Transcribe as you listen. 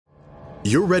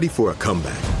You're ready for a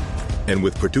comeback. And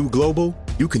with Purdue Global,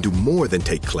 you can do more than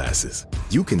take classes.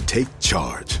 You can take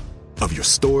charge of your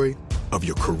story, of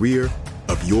your career,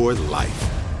 of your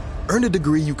life. Earn a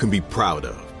degree you can be proud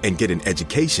of and get an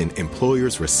education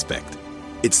employers respect.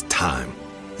 It's time,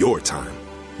 your time,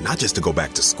 not just to go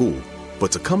back to school,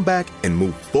 but to come back and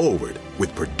move forward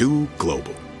with Purdue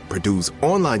Global, Purdue's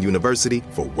online university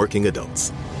for working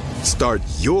adults. Start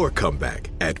your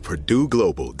comeback at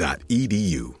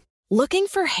purdueglobal.edu. Looking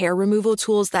for hair removal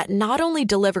tools that not only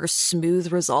deliver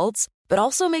smooth results, but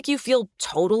also make you feel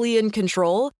totally in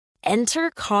control? Enter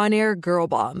Conair Girl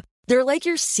Bomb. They're like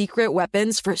your secret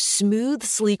weapons for smooth,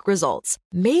 sleek results,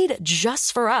 made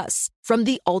just for us. From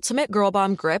the ultimate Girl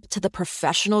Bomb grip to the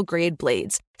professional-grade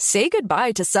blades, say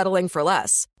goodbye to settling for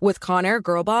less. With Conair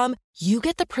Girl Bomb, you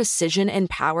get the precision and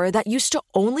power that used to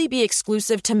only be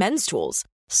exclusive to men's tools.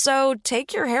 So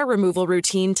take your hair removal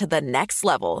routine to the next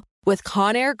level with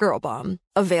Conair Girl Bomb.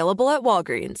 Available at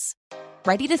Walgreens.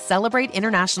 Ready to celebrate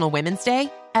International Women's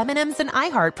Day? M&M's and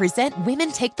iHeart present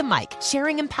Women Take the Mic,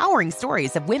 sharing empowering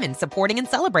stories of women supporting and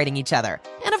celebrating each other.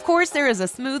 And of course, there is a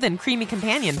smooth and creamy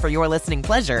companion for your listening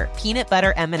pleasure, peanut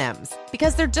butter M&M's.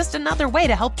 Because they're just another way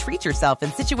to help treat yourself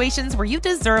in situations where you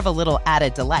deserve a little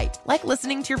added delight, like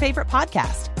listening to your favorite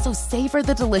podcast. So savor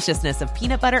the deliciousness of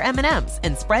peanut butter M&M's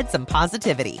and spread some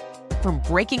positivity. From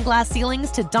breaking glass ceilings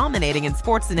to dominating in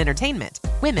sports and entertainment,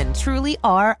 women truly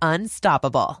are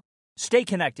unstoppable. Stay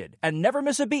connected and never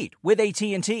miss a beat with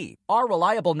AT&T. Our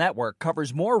reliable network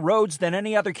covers more roads than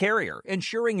any other carrier,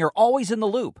 ensuring you're always in the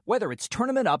loop. Whether it's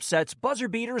tournament upsets, buzzer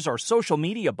beaters, or social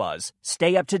media buzz,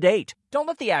 stay up to date. Don't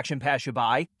let the action pass you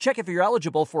by. Check if you're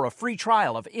eligible for a free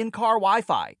trial of in-car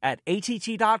Wi-Fi at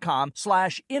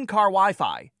att.com/in-car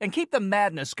Wi-Fi and keep the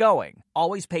madness going.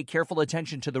 Always pay careful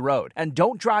attention to the road and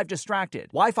don't drive distracted.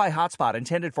 Wi-Fi hotspot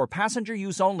intended for passenger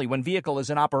use only when vehicle is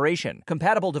in operation.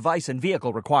 Compatible device and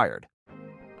vehicle required.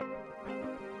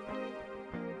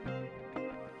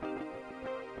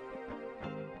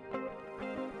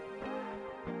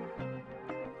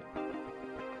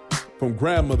 From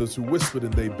grandmothers who whispered in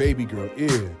their baby girl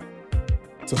ear,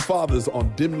 to fathers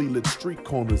on dimly lit street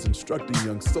corners instructing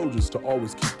young soldiers to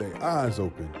always keep their eyes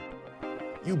open.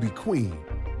 You be queen.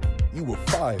 You were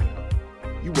fire.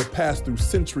 You were passed through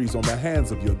centuries on the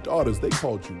hands of your daughters. They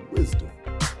called you wisdom.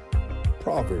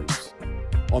 Proverbs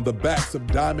on the backs of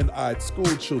diamond-eyed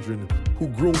school children who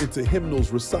grew into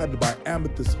hymnals recited by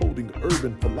amethyst-holding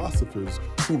urban philosophers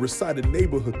who recited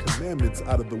neighborhood commandments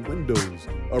out of the windows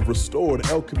of restored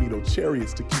El Camino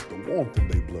chariots to keep the warmth in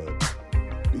their blood.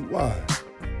 Be wise.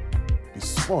 Be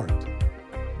smart.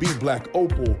 Be black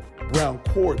opal, brown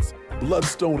quartz,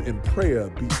 bloodstone, and prayer.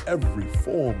 Be every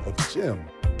form of gem.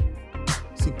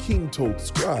 See, king told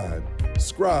scribe,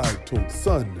 scribe told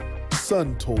son,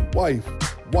 son told wife,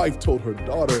 wife told her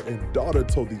daughter, and daughter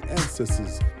told the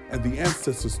ancestors, and the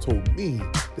ancestors told me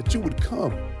that you would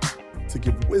come to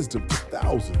give wisdom to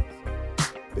thousands.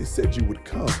 They said you would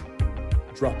come,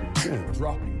 dropping gem,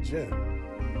 dropping gem.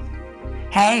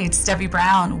 Hey, it's Debbie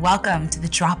Brown. Welcome to the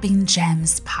Dropping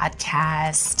Gems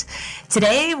podcast.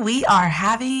 Today, we are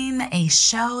having a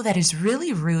show that is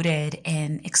really rooted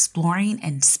in exploring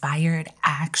inspired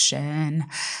action,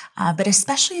 but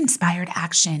especially inspired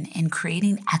action in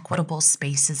creating equitable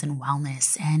spaces in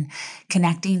wellness and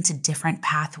connecting to different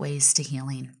pathways to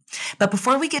healing. But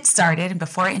before we get started and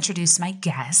before I introduce my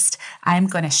guest, I'm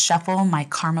going to shuffle my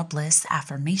Karma Bliss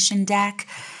affirmation deck.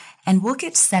 And we'll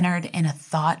get centered in a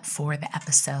thought for the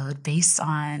episode based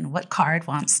on what card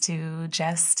wants to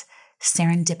just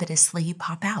serendipitously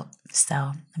pop out. So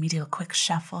let me do a quick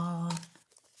shuffle.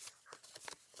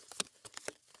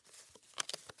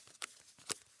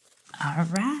 All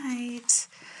right.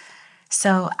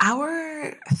 So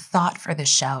our thought for the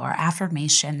show, our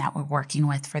affirmation that we're working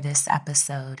with for this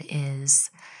episode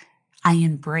is, I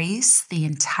embrace the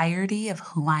entirety of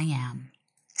who I am,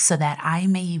 so that I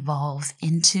may evolve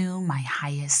into my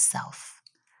highest self.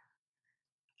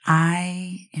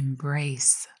 I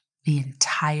embrace the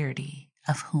entirety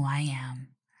of who I am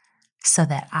so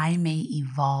that I may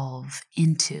evolve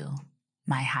into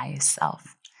my highest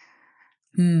self.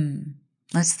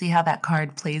 Let's see how that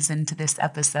card plays into this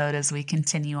episode as we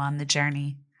continue on the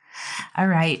journey. All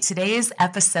right, today's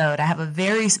episode, I have a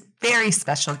very, very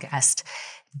special guest,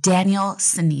 Daniel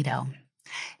Sanito.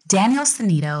 Daniel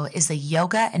Sanito is a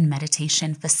yoga and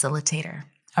meditation facilitator,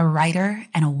 a writer,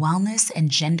 and a wellness and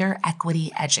gender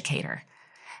equity educator.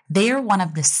 They are one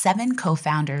of the 7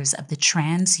 co-founders of the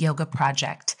Trans Yoga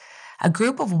Project, a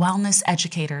group of wellness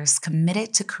educators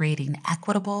committed to creating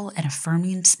equitable and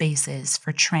affirming spaces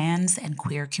for trans and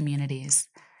queer communities.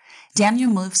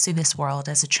 Daniel moves through this world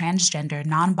as a transgender,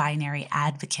 non-binary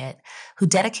advocate who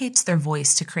dedicates their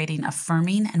voice to creating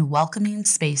affirming and welcoming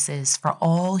spaces for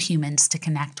all humans to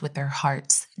connect with their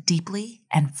hearts deeply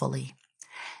and fully.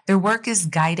 Their work is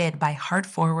guided by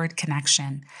heart-forward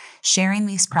connection, sharing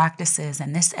these practices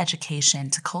and this education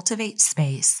to cultivate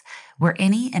space where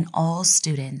any and all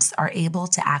students are able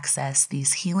to access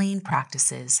these healing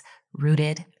practices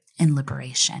rooted in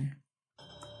liberation.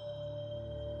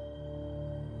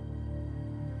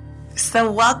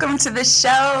 So welcome to the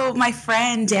show, my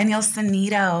friend, Daniel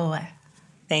Sanito.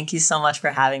 Thank you so much for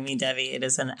having me, Debbie. It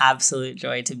is an absolute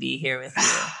joy to be here with you.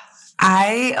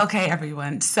 Okay,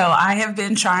 everyone. So I have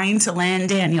been trying to land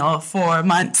Daniel for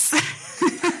months.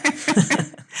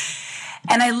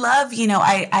 And I love,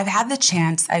 I've had the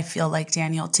chance, I feel like,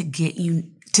 Daniel, to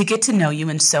get to know you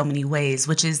in so many ways,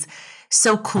 which is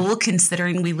so cool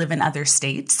considering we live in other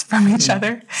states from each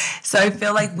other. So I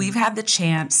feel like we've had the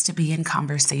chance to be in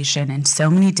conversation in so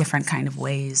many different kind of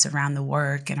ways around the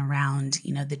work and around,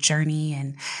 the journey.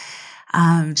 And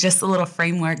just a little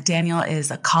framework. Daniel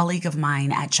is a colleague of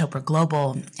mine at Chopra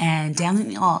Global, and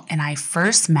Daniel and I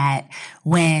first met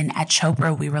when at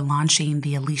Chopra we were launching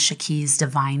the Alicia Keys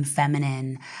Divine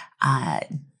Feminine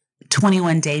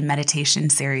 21-day meditation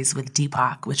series with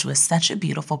Deepak, which was such a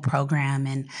beautiful program.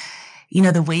 And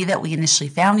the way that we initially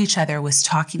found each other was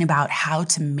talking about how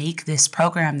to make this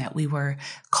program that we were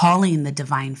calling the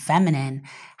Divine Feminine,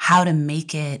 how to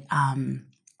make it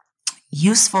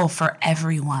useful for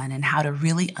everyone and how to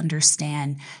really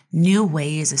understand new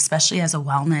ways, especially as a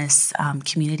wellness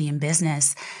community and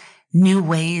business, new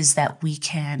ways that we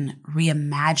can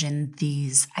reimagine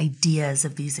these ideas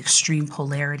of these extreme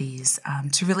polarities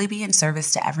to really be in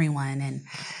service to everyone. And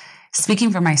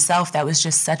speaking for myself, that was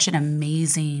just such an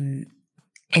amazing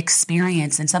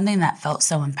experience, and something that felt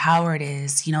so empowered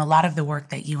is, a lot of the work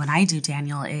that you and I do,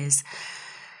 Daniel, is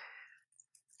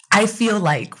I feel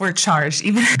like we're charged,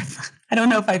 even if I don't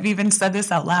know if I've even said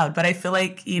this out loud, but I feel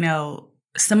like,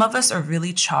 some of us are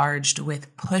really charged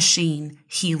with pushing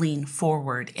healing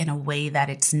forward in a way that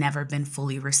it's never been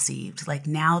fully received. Like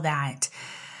now that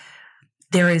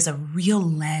there is a real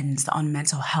lens on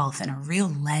mental health and a real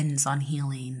lens on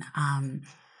healing,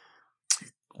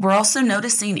 we're also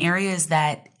noticing areas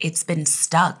that it's been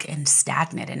stuck and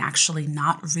stagnant and actually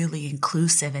not really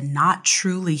inclusive and not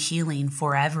truly healing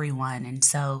for everyone. And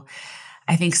so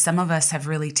I think some of us have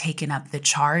really taken up the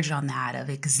charge on that of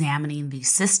examining these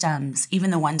systems,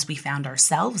 even the ones we found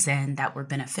ourselves in that were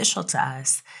beneficial to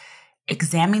us,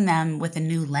 examining them with a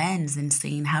new lens and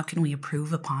seeing how can we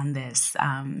improve upon this.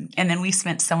 And then we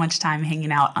spent so much time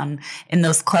hanging out in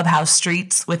those clubhouse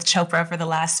streets with Chopra for the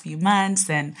last few months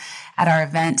and at our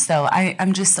event. So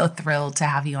I'm just so thrilled to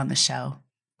have you on the show.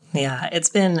 Yeah, it's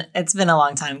been a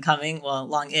long time coming. Well,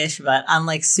 long-ish, but I'm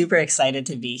super excited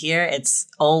to be here. It's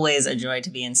always a joy to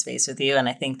be in space with you. And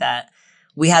I think that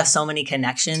we have so many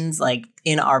connections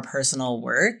in our personal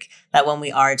work that when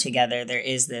we are together, there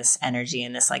is this energy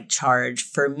and this charge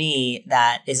for me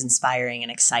that is inspiring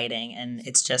and exciting. And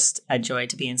it's just a joy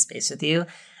to be in space with you.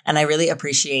 And I really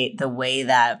appreciate the way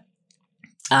that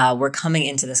we're coming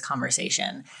into this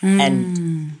conversation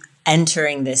and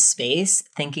entering this space,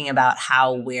 thinking about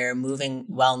how we're moving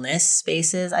wellness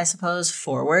spaces, I suppose,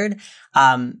 forward.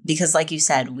 Because like you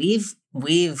said,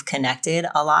 we've connected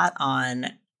a lot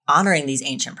on honoring these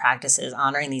ancient practices,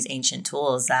 honoring these ancient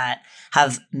tools that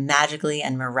have magically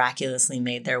and miraculously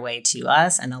made their way to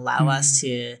us and allow us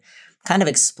to kind of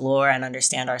explore and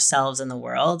understand ourselves and the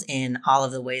world in all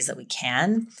of the ways that we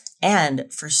can.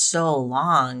 And for so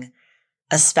long,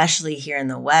 especially here in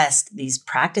the West, these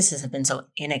practices have been so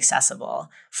inaccessible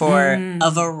for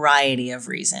a variety of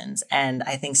reasons. And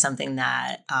I think something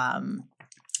that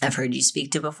I've heard you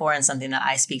speak to before and something that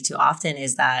I speak to often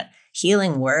is that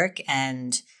healing work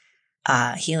and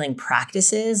healing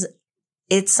practices,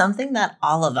 it's something that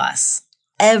all of us,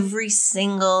 every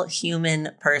single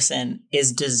human person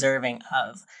is deserving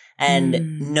of.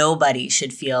 And nobody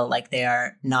should feel like they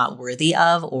are not worthy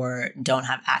of or don't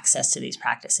have access to these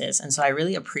practices. And so I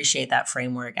really appreciate that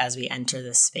framework as we enter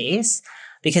this space,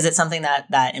 because it's something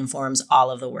that informs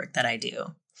all of the work that I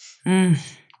do. Can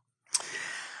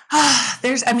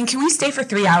we stay for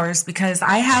 3 hours? Because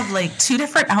I have 2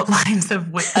 different outlines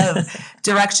of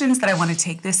directions that I want to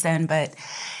take this in. But,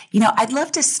 I'd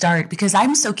love to start because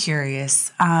I'm so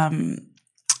curious. I'd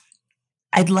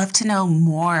love to know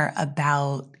more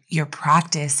about your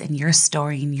practice and your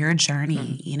story and your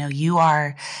journey.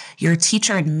 You're a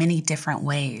teacher in many different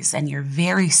ways, and you're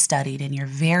very studied and you're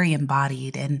very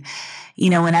embodied. And,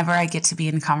 whenever I get to be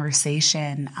in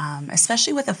conversation,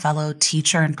 especially with a fellow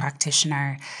teacher and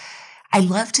practitioner, I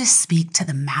love to speak to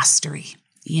the mastery,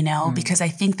 because I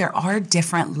think there are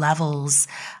different levels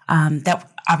that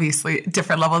obviously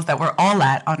different levels that we're all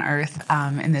at on earth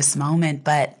in this moment.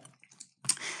 But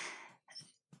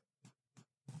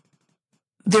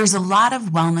there's a lot of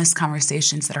wellness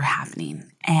conversations that are happening.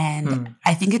 And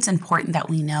I think it's important that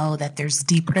we know that there's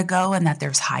deeper to go and that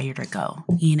there's higher to go,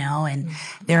 and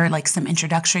there are like some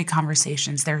introductory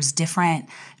conversations. There's different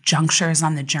junctures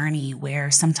on the journey where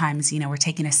sometimes, we're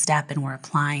taking a step and we're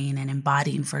applying and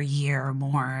embodying for a year or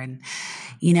more.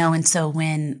 And so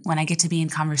when I get to be in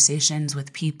conversations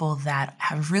with people that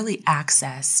have really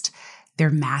accessed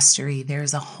their mastery,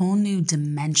 there's a whole new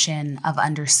dimension of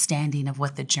understanding of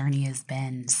what the journey has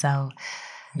been. So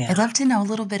I'd love to know a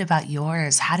little bit about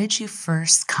yours. How did you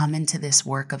first come into this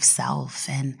work of self?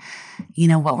 And,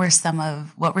 what were some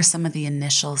of the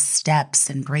initial steps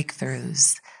and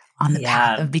breakthroughs on the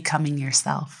path of becoming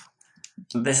yourself?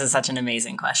 This is such an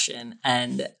amazing question.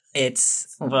 And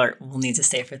we'll need to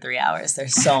stay for 3 hours.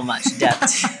 There's so much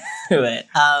depth to it.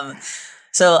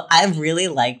 So I really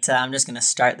like to, I'm just going to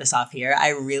start this off here.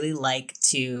 I really like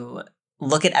to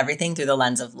look at everything through the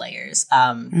lens of layers.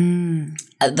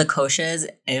 The koshas,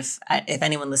 if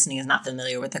anyone listening is not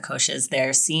familiar with the koshas,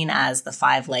 they're seen as the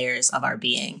 5 layers of our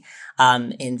being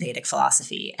in Vedic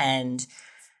philosophy. And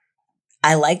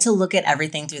I like to look at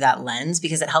everything through that lens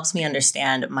because it helps me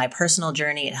understand my personal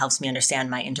journey. It helps me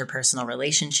understand my interpersonal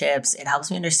relationships. It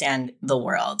helps me understand the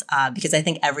world because I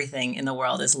think everything in the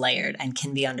world is layered and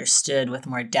can be understood with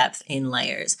more depth in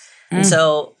layers. And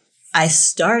so I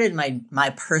started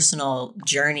my personal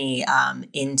journey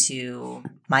into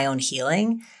my own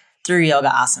healing through yoga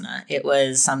asana. It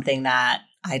was something that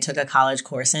I took a college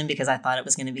course in because I thought it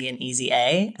was going to be an easy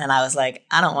A. And I was like,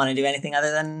 I don't want to do anything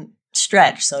other than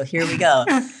stretch. So here we go.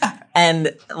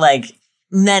 And like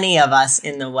many of us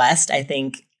in the West, I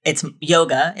think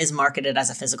yoga is marketed as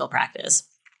a physical practice.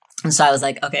 And so I was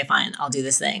like, okay, fine, I'll do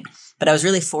this thing. But I was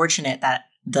really fortunate that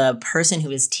the person who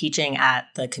was teaching at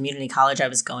the community college I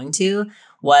was going to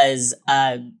was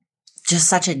just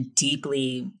such a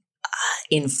deeply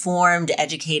informed,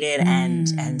 educated,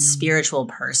 and spiritual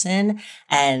person.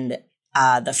 And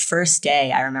the first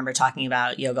day I remember talking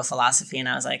about yoga philosophy and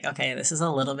I was like, okay, this is a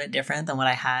little bit different than what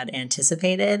I had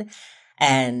anticipated.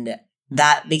 And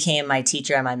that became my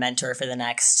teacher and my mentor for the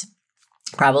next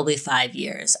probably 5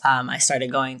 years. I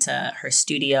started going to her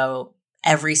studio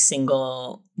every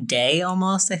single day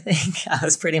almost, I think. I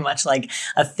was pretty much like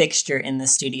a fixture in the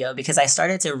studio because I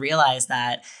started to realize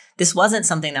that this wasn't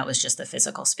something that was just a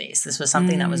physical space. This was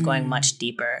something that was going much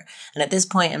deeper. And at this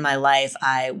point in my life,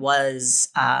 I was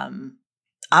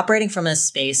operating from a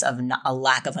space of a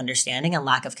lack of understanding and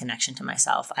lack of connection to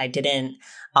myself. I didn't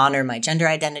honor my gender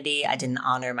identity. I didn't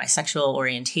honor my sexual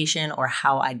orientation or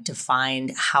how I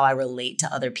defined how I relate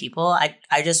to other people.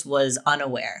 I just was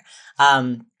unaware.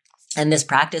 And this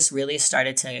practice really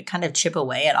started to kind of chip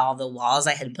away at all the walls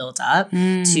I had built up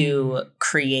to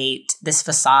create this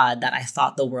facade that I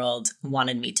thought the world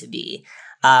wanted me to be.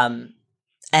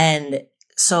 And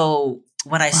so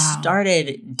when I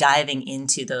started diving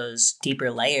into those deeper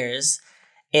layers,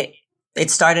 it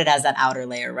started as that outer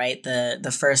layer, right?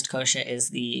 The first kosha is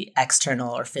the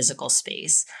external or physical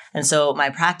space. And so my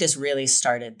practice really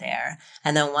started there.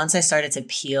 And then once I started to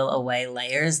peel away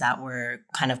layers that were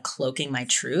kind of cloaking my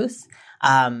truth,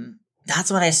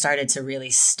 that's when I started to really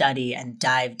study and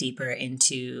dive deeper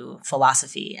into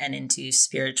philosophy and into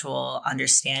spiritual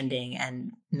understanding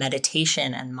and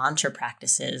meditation and mantra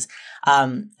practices.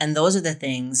 And those are the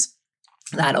things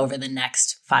that over the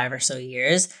next 5 or so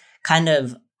years kind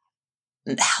of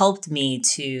helped me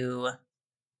to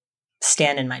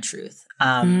stand in my truth.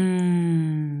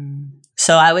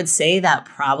 So I would say that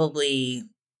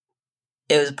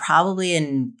it was probably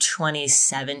in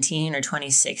 2017 or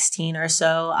 2016 or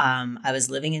so. I was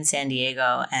living in San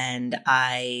Diego and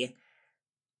I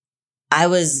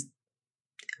was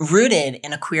rooted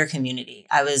in a queer community.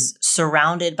 I was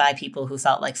surrounded by people who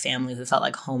felt like family, who felt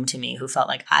like home to me, who felt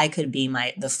like I could be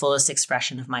the fullest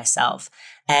expression of myself.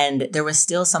 And there was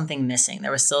still something missing.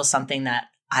 There was still something that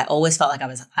I always felt like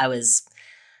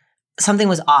something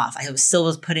was off. I still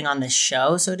was putting on this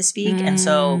show, so to speak. And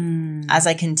so as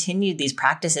I continued these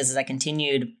practices, as I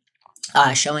continued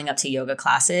showing up to yoga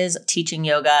classes, teaching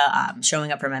yoga,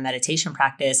 showing up for my meditation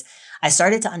practice, I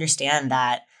started to understand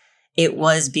that it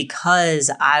was because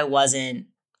I wasn't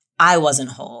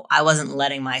whole. I wasn't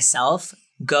letting myself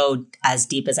go as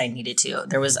deep as I needed to.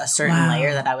 There was a certain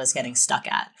layer that I was getting stuck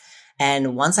at.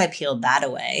 And once I peeled that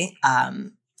away,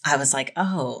 I was like,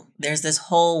 oh, there's this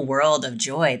whole world of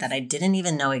joy that I didn't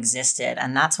even know existed.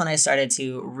 And that's when I started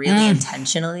to really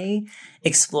intentionally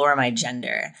explore my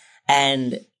gender.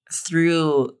 And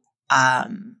through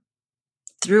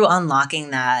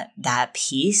unlocking that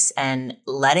piece and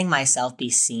letting myself be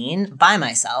seen by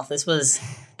myself, this was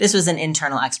an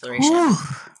internal exploration. Ooh.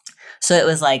 So it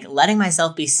was like letting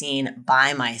myself be seen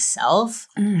by myself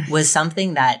was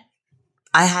something that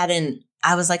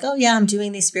I was like, oh yeah, I'm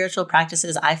doing these spiritual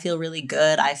practices. I feel really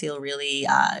good. I feel really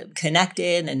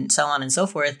connected and so on and so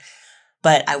forth.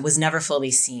 But I was never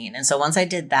fully seen. And so once I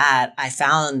did that, I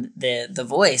found the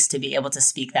voice to be able to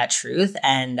speak that truth.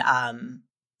 And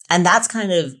that's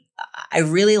kind of, I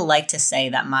really like to say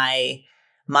that my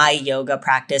yoga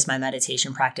practice, my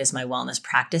meditation practice, my wellness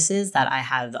practices that I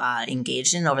have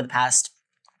engaged in over the past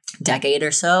decade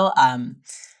or so,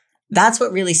 that's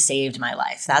what really saved my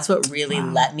life. That's what really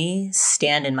let me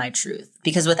stand in my truth.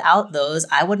 Because without those,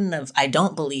 I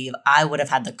don't believe I would have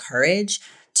had the courage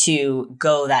to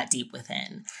go that deep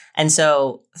within. And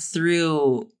so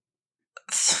through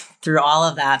all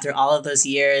of that, through all of those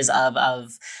years of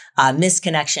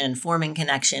misconnection, forming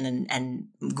connection, and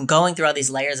going through all these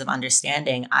layers of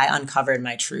understanding, I uncovered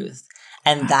my truth.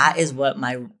 And that is what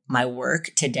my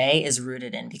work today is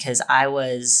rooted in, because I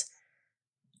was,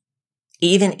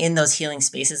 even in those healing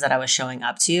spaces that I was showing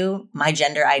up to, my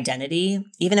gender identity,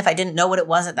 even if I didn't know what it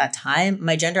was at that time,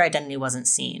 my gender identity wasn't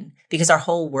seen, because our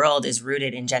whole world is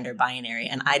rooted in gender binary,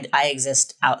 and I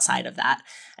exist outside of that.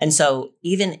 And so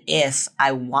even if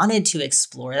I wanted to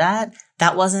explore that,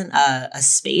 that wasn't a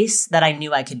space that I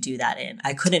knew I could do that in.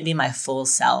 I couldn't be my full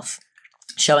self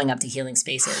showing up to healing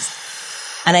spaces.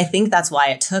 And I think that's why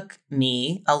it took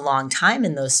me a long time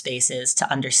in those spaces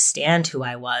to understand who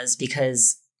I was,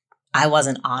 because I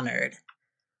wasn't honored.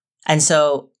 And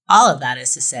so all of that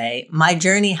is to say, my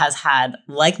journey has had,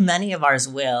 like many of ours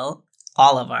will,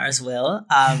 all of ours will,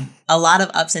 a lot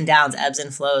of ups and downs, ebbs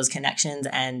and flows, connections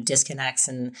and disconnects.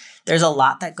 And there's a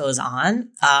lot that goes on.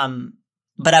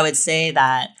 But I would say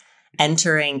that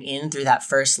entering in through that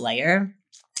first layer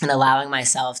and allowing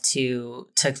myself to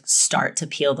start to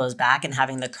peel those back and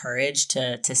having the courage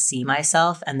to see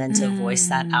myself and then to voice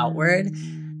that outward,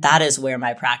 that is where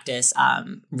my practice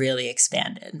really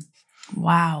expanded.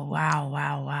 Wow.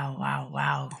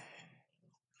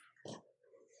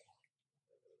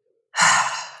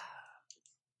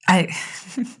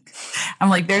 I'm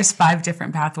like, there's 5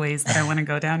 different pathways that I want to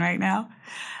go down right now.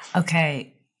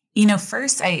 Okay.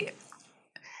 First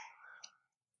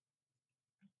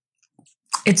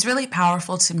it's really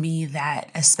powerful to me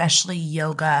that especially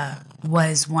yoga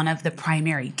was one of the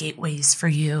primary gateways for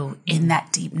you in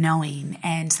that deep knowing.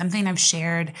 And something I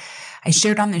shared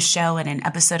on this show in an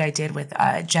episode I did with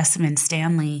Jessamine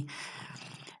Stanley.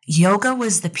 Yoga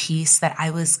was the piece that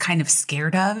I was kind of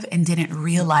scared of and didn't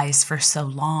realize for so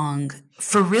long,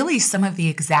 for really some of the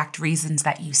exact reasons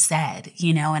that you said,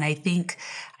 and I think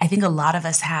a lot of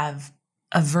us have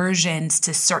aversions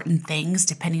to certain things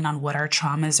depending on what our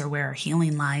traumas or where our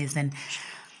healing lies. And,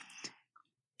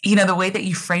 the way that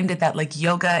you framed it, that like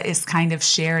yoga is kind of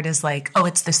shared as like, oh,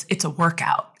 it's a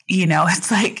workout.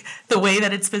 It's like the way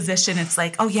that it's positioned. It's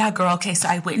like, oh yeah, girl. Okay. So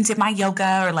I went and did my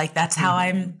yoga, or like, that's how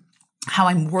I'm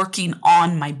working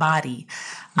on my body.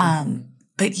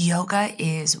 But yoga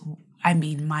is,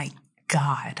 my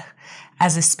God,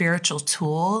 as a spiritual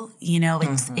tool,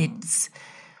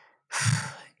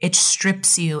 it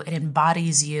strips you, it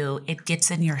embodies you, it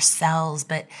gets in your cells.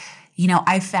 But,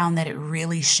 I found that it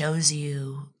really shows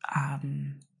you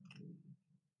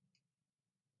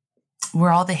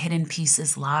where all the hidden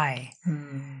pieces lie.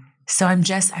 So I'm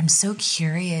so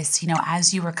curious,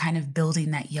 as you were kind of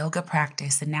building that yoga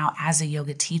practice and now as a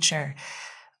yoga teacher,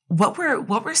 what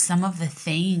were some of the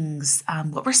things,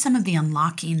 what were some of the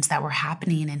unlockings that were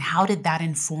happening, and how did that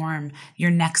inform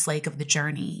your next leg of the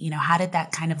journey? How did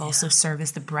that kind of also serve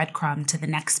as the breadcrumb to the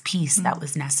next piece that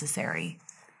was necessary?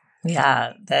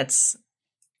 Yeah, there's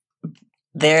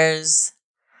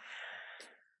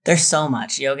so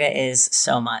much. Yoga is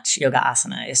so much. Yoga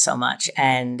asana is so much.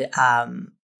 And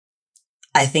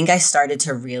I think I started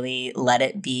to really let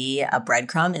it be a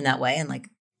breadcrumb in that way and like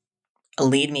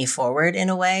lead me forward in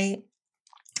a way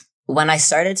when I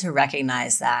started to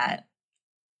recognize that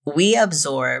we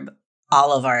absorb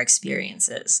all of our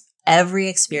experiences. Every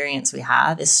experience we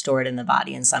have is stored in the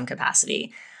body in some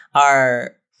capacity.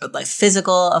 Our like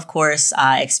physical, of course,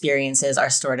 experiences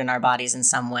are stored in our bodies in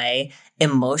some way.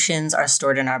 Emotions are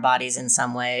stored in our bodies in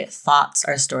some way. Thoughts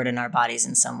are stored in our bodies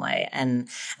in some way. And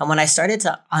when I started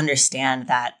to understand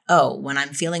that, oh, when I'm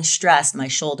feeling stressed, my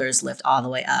shoulders lift all the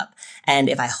way up. And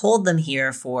if I hold them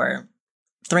here for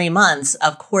 3 months,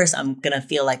 of course, I'm going to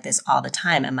feel like this all the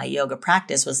time. And my yoga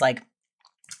practice was like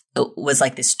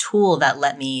this tool that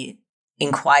let me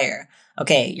inquire,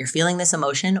 okay, you're feeling this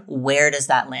emotion. Where does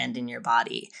that land in your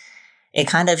body? It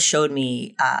kind of showed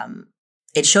me,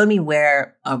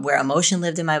 where emotion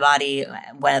lived in my body,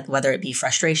 whether it be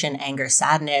frustration, anger,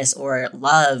 sadness, or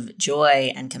love,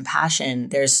 joy, and compassion.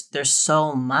 There's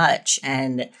so much.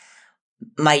 And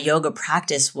my yoga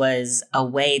practice was a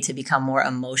way to become more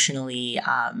emotionally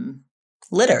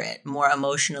literate, more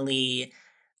emotionally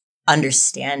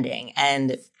understanding.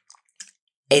 And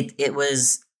it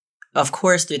was, of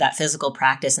course, through that physical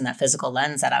practice and that physical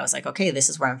lens that I was like, okay, this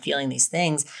is where I'm feeling these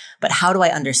things. But how do I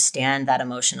understand that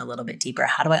emotion a little bit deeper?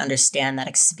 How do I understand that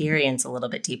experience a little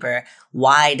bit deeper?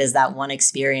 Why does that one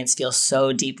experience feel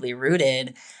so deeply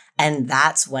rooted? And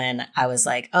that's when I was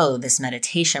like, oh, this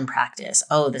meditation practice,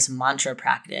 oh, this mantra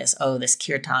practice, oh, this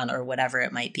kirtan or whatever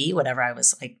it might be, whatever I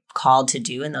was like called to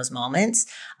do in those moments.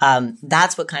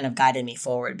 That's what kind of guided me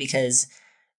forward, because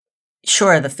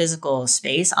sure, the physical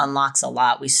space unlocks a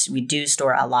lot. We do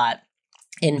store a lot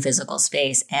in physical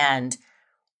space, and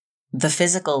the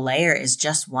physical layer is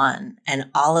just one, and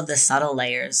all of the subtle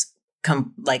layers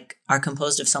are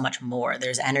composed of so much more.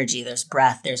 There's energy, there's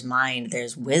breath, there's mind,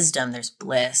 there's wisdom, there's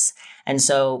bliss. And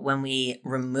so when we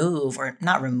remove, or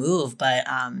not remove, but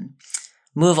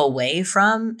move away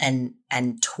from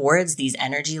and towards these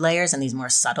energy layers and these more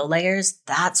subtle layers,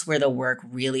 that's where the work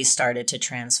really started to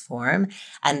transform.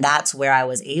 And that's where I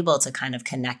was able to kind of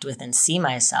connect with and see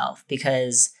myself,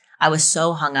 because I was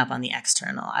so hung up on the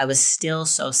external. I was still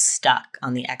so stuck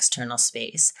on the external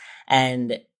space.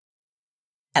 And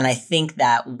I think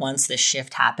that once the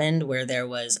shift happened where there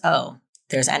was, oh,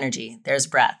 there's energy, there's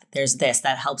breath, there's this,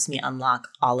 that helps me unlock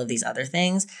all of these other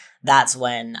things. That's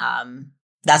when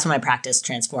my practice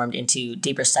transformed into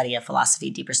deeper study of philosophy,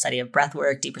 deeper study of breath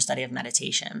work, deeper study of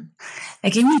meditation.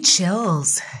 It gave me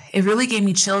chills. It really gave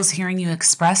me chills hearing you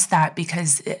express that,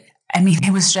 because it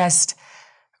was just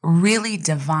really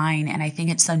divine. And I think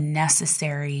it's so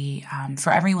necessary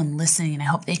for everyone listening. And I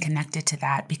hope they connected to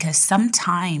that, because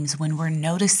sometimes when we're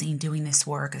noticing doing this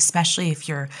work, especially if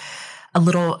you're a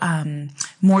little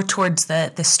more towards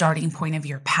the starting point of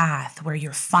your path, where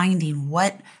you're finding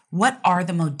what are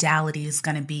the modalities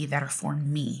going to be that are for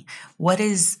me? What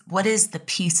is the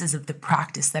pieces of the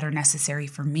practice that are necessary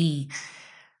for me?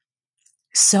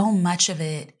 So much of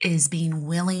it is being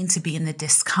willing to be in the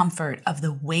discomfort of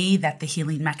the way that the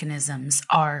healing mechanisms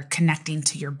are connecting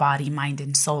to your body, mind,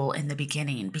 and soul in the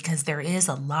beginning, because there is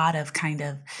a lot of kind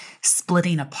of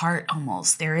splitting apart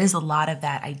almost. There is a lot of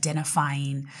that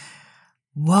identifying,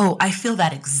 whoa, I feel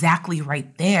that exactly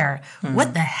right there. Mm-hmm.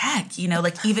 What the heck?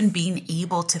 Like even being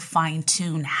able to fine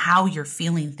tune how you're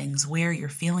feeling things, where you're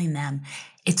feeling them.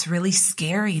 It's really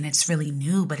scary and it's really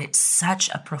new, but it's such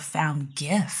a profound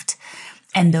gift.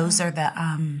 And those are the,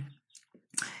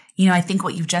 I think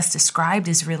what you've just described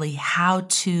is really how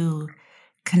to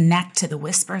connect to the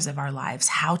whispers of our lives,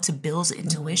 how to build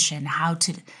intuition, how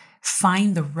to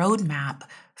find the roadmap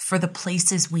for the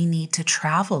places we need to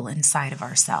travel inside of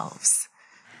ourselves.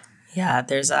 Yeah,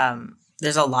 there's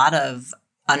a lot of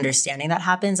understanding that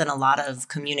happens and a lot of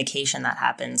communication that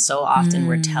happens. So often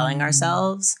we're telling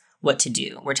ourselves what to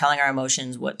do. We're telling our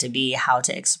emotions what to be, how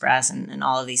to express, and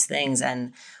all of these things.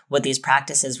 And what these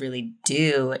practices really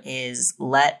do is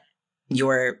let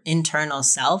your internal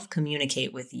self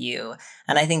communicate with you.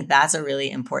 And I think that's a really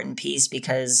important piece,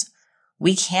 because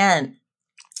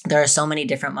there are so many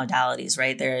different modalities,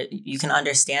 right? You can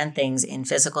understand things in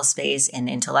physical space, in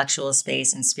intellectual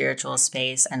space, in spiritual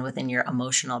space, and within your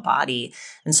emotional body.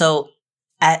 And so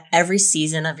at every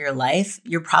season of your life,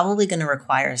 you're probably going to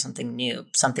require something new,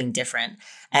 something different.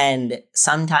 And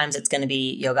sometimes it's going to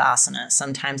be yoga asana.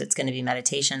 Sometimes it's going to be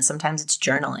meditation. Sometimes it's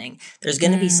journaling. There's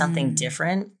going to be something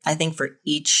different, I think, for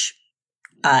each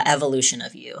evolution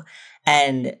of you.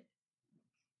 And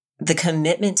the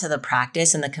commitment to the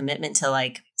practice and the commitment to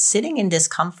like sitting in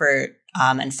discomfort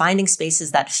and finding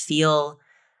spaces that feel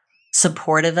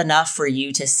supportive enough for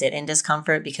you to sit in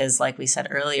discomfort, because like we said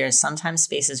earlier, sometimes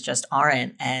spaces just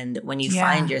aren't. And when you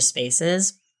find your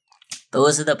spaces,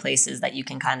 those are the places that you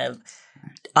can kind of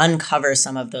uncover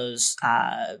some of those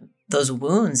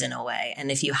wounds in a way.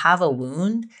 And if you have a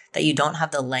wound that you don't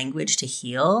have the language to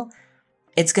heal,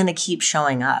 it's going to keep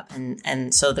showing up.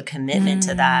 And so the commitment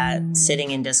to that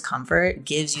sitting in discomfort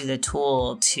gives you the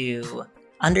tool to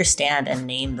understand and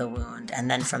name the wound. And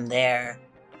then from there,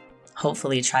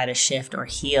 hopefully try to shift or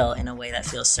heal in a way that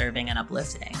feels serving and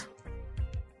uplifting.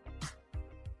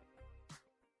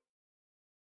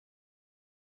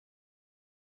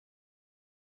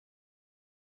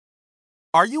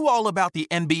 Are you all about the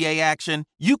NBA action?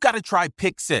 You gotta try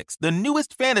Pick Six, the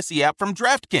newest fantasy app from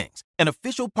DraftKings, an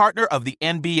official partner of the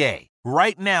NBA.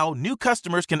 Right now, new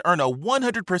customers can earn a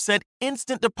 100%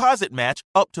 instant deposit match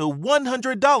up to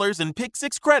 $100 in Pick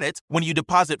Six credits when you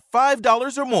deposit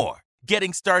 $5 or more.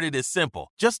 Getting started is simple.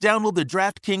 Just download the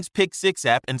DraftKings Pick Six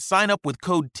app and sign up with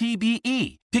code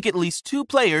TBE. Pick at least 2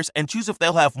 players and choose if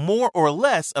they'll have more or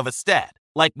less of a stat.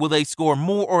 Like, will they score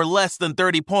more or less than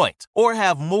 30 points? Or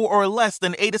have more or less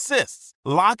than 8 assists?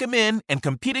 Lock them in and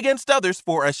compete against others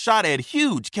for a shot at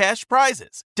huge cash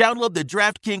prizes. Download the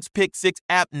DraftKings Pick Six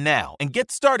app now and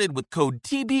get started with code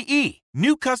TBE.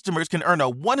 New customers can earn a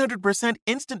 100%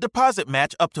 instant deposit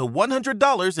match up to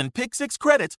 $100 in Pick Six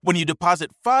credits when you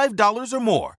deposit $5 or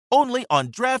more. Only on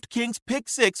DraftKings Pick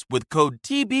Six with code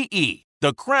TBE.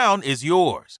 The crown is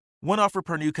yours. One offer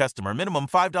per new customer. Minimum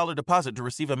 $5 deposit to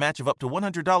receive a match of up to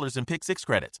 $100 in Pick Six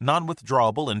credits.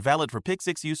 Non-withdrawable and valid for Pick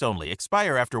Six use only.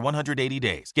 Expire after 180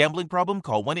 days. Gambling problem?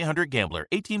 Call 1-800-GAMBLER.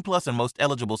 18 plus in most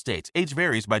eligible states. Age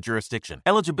varies by jurisdiction.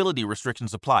 Eligibility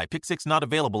restrictions apply. Pick Six not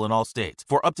available in all states.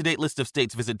 For up-to-date list of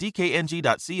states, visit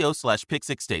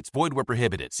dkng.co/pick6states. Void where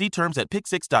prohibited. See terms at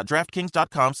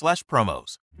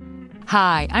picksix.draftkings.com/promos.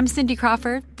 Hi, I'm Cindy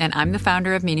Crawford, and I'm the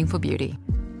founder of Meaningful Beauty.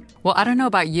 Well, I don't know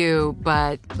about you,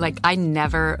 but, I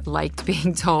never liked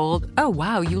being told, oh,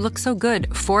 wow, you look so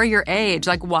good for your age.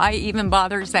 Why even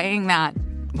bother saying that?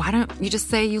 Why don't you just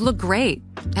say you look great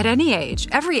at any age,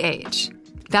 every age?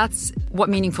 That's what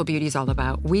Meaningful Beauty is all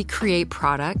about. We create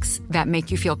products that make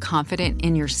you feel confident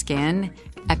in your skin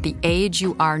at the age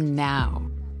you are now.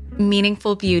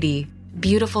 Meaningful Beauty.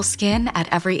 Beautiful skin at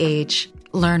every age.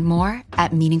 Learn more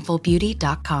at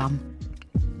meaningfulbeauty.com.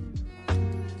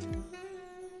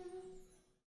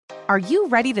 Are you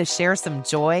ready to share some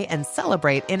joy and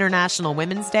celebrate International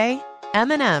Women's Day?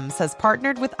 M&M's has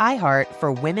partnered with iHeart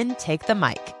for Women Take the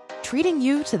Mic, treating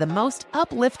you to the most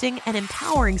uplifting and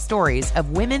empowering stories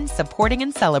of women supporting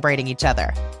and celebrating each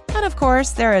other. And of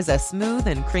course, there is a smooth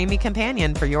and creamy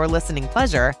companion for your listening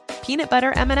pleasure, peanut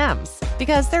butter M&M's,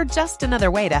 because they're just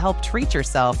another way to help treat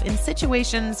yourself in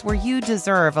situations where you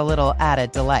deserve a little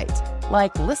added delight,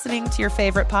 like listening to your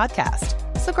favorite podcast.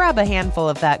 So grab a handful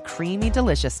of that creamy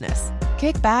deliciousness.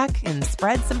 Kick back and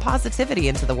spread some positivity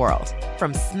into the world.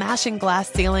 From smashing glass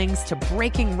ceilings to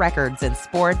breaking records in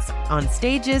sports, on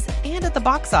stages, and at the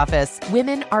box office,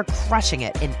 women are crushing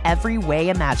it in every way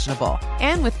imaginable.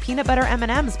 And with peanut butter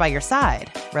M&M's by your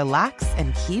side, relax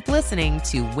and keep listening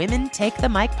to Women Take the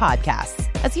Mic podcasts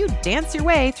as you dance your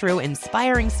way through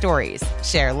inspiring stories,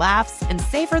 share laughs, and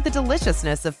savor the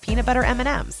deliciousness of peanut butter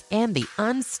M&M's and the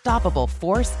unstoppable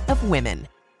force of women.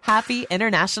 Happy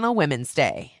International Women's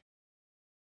Day.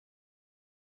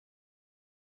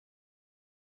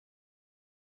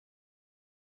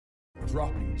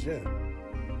 Dropping Gem.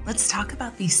 Let's talk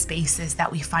about these spaces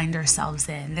that we find ourselves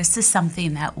in. This is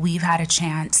something that we've had a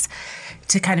chance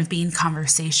to kind of be in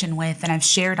conversation with, and I've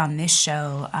shared on this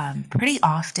show pretty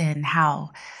often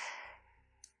how,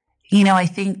 I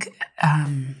think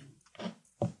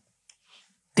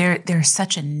there's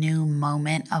such a new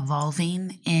moment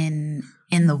evolving in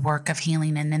the work of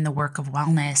healing and in the work of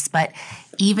wellness. But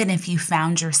even if you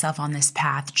found yourself on this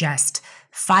path just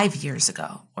 5 years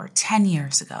ago or 10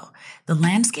 years ago, the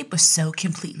landscape was so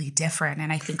completely different.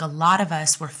 And I think a lot of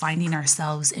us were finding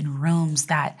ourselves in rooms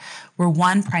that were,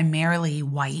 one, primarily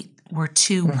white, were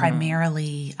two,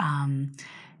 primarily,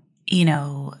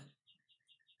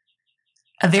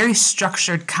 a very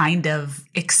structured kind of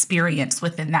experience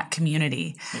within that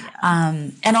community. Yeah.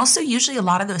 And also usually a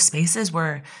lot of those spaces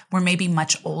were maybe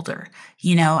much older.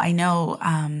 I know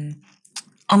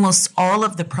almost all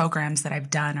of the programs that I've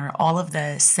done or all of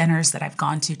the centers that I've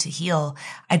gone to heal,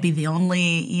 I'd be the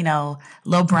only,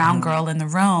 low brown girl in the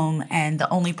room and the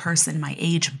only person my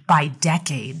age by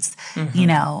decades,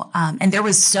 and there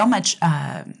was so much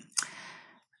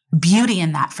beauty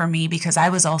in that for me because I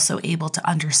was also able to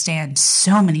understand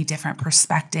so many different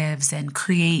perspectives and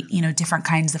create, different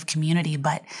kinds of community.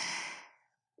 But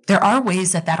there are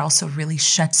ways that also really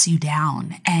shuts you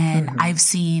down. And I've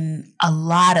seen a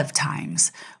lot of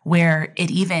times where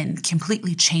it even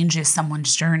completely changes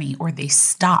someone's journey or they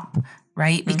stop,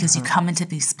 right? Because you come into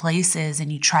these places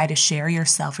and you try to share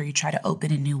yourself or you try to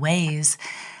open in new ways.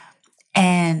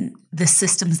 And the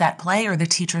systems that play or the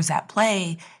teachers that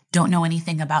play don't know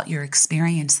anything about your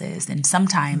experiences. And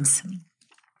sometimes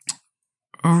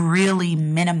really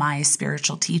minimize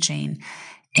spiritual teaching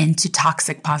into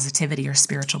toxic positivity or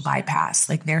spiritual bypass.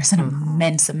 There's an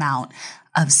immense amount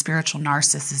of spiritual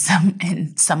narcissism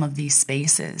in some of these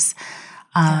spaces.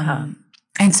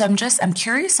 And so I'm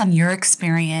curious on your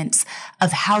experience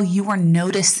of how you were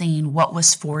noticing what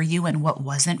was for you and what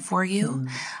wasn't for you.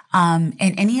 And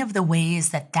any of the ways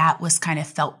that was kind of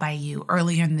felt by you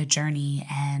earlier in the journey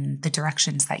and the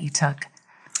directions that you took.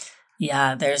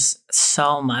 Yeah, there's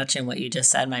so much in what you just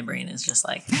said. My brain is just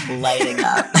like lighting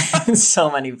up in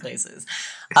so many places.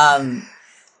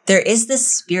 There is this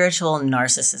spiritual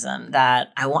narcissism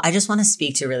that I just want to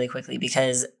speak to really quickly,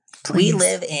 because we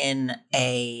live in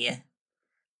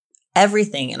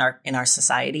everything in our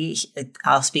society.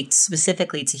 I'll speak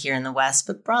specifically to here in the West,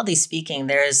 but broadly speaking,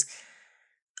 there's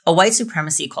a white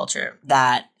supremacy culture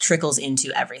that trickles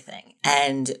into everything.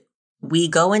 And we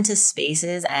go into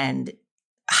spaces and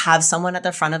have someone at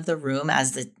the front of the room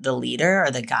as the leader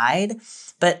or the guide.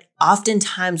 But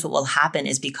oftentimes what will happen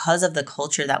is, because of the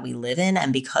culture that we live in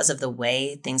and because of the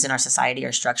way things in our society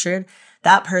are structured,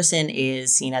 that person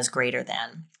is seen as greater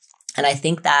than. And I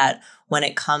think that when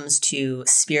it comes to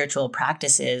spiritual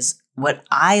practices, what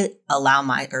I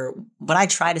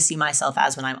try to see myself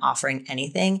as when I'm offering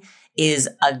anything is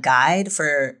a guide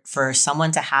for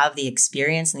someone to have the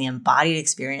experience and the embodied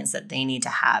experience that they need to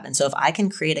have. And so if I can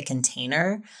create a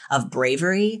container of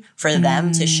bravery for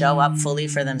them to show up fully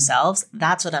for themselves,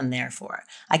 that's what I'm there for.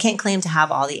 I can't claim to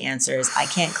have all the answers. I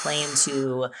can't claim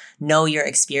to know your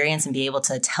experience and be able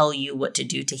to tell you what to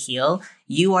do to heal.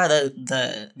 You are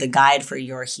the guide for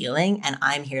your healing, and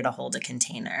I'm here to hold a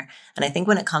container. And I think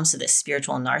when it comes to this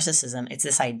spiritual narcissism, it's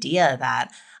this idea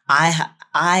that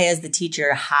I, as the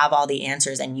teacher, have all the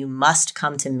answers and you must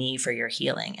come to me for your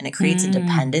healing. And it creates a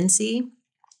dependency.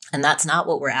 And that's not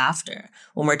what we're after.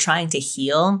 When we're trying to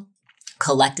heal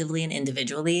collectively and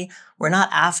individually, we're not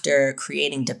after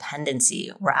creating dependency.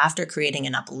 We're after creating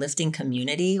an uplifting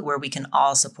community where we can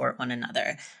all support one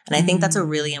another. And I think that's a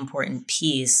really important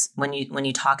piece when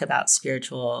you talk about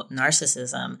spiritual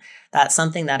narcissism. That's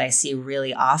something that I see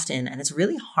really often, and it's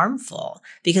really harmful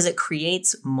because it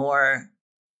creates more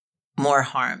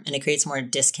harm and it creates more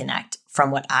disconnect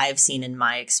from what I've seen in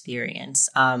my experience.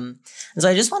 And so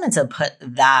I just wanted to put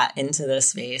that into this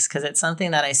space because it's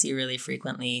something that I see really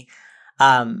frequently.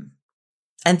 And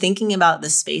thinking about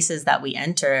the spaces that we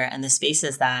enter and the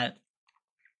spaces that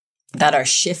are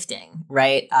shifting,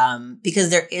 right?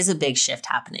 Because there is a big shift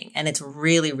happening and it's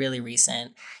really, really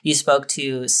recent. You spoke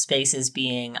to spaces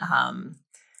being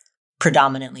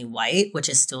predominantly white, which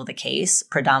is still the case,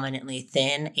 predominantly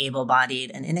thin,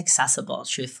 able-bodied, and inaccessible,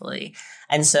 truthfully.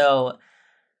 And so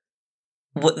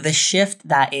the shift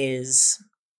that is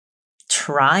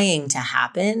trying to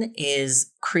happen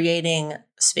is creating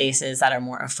spaces that are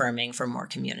more affirming for more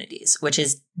communities, which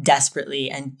is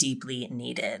desperately and deeply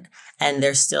needed. And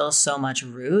there's still so much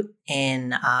root in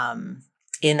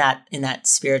that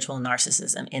spiritual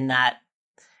narcissism, in that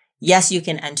yes, you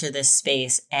can enter this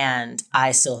space and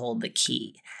I still hold the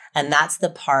key. And that's the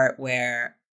part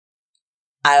where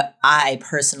I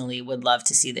personally would love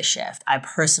to see the shift. I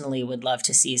personally would love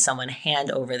to see someone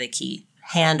hand over the key,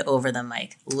 hand over the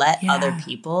mic, let other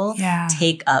people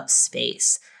take up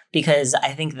space, because I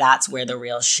think that's where the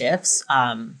real shifts,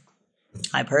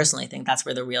 I personally think that's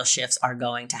where the real shifts are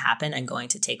going to happen and going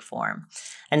to take form.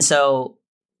 And so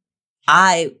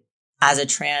I, as a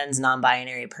trans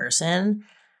non-binary person,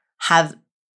 have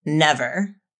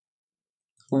never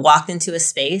walked into a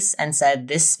space and said,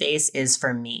 this space is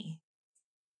for me.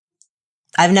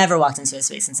 I've never walked into a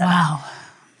space and said that.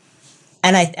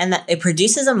 And that it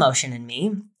produces emotion in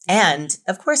me. And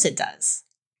of course it does.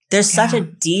 There's such a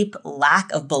deep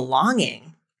lack of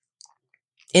belonging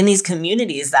in these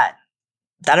communities that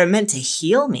are meant to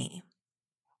heal me.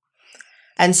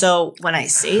 And so when I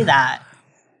say that,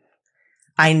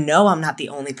 I know I'm not the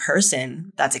only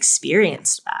person that's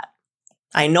experienced that.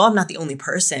 I know I'm not the only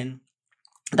person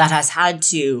that has had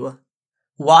to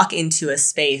walk into a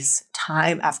space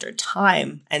time after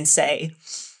time and say,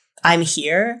 I'm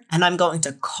here and I'm going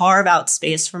to carve out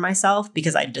space for myself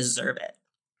because I deserve it.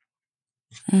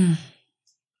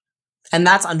 And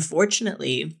that's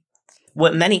unfortunately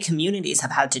what many communities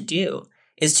have had to do,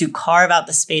 is to carve out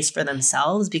the space for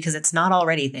themselves because it's not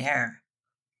already there.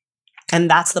 And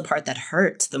that's the part that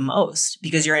hurts the most,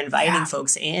 because you're inviting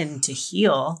folks in to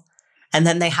heal and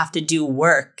then they have to do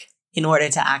work in order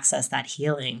to access that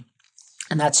healing.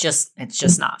 And it's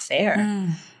just not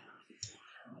fair.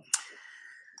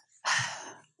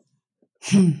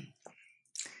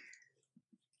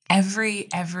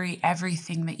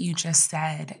 Everything that you just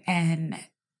said. And,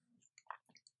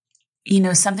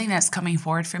 something that's coming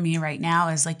forward for me right now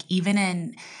is like, even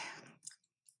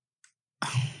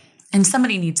and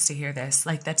somebody needs to hear this,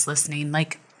 like that's listening,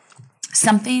 like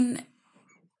something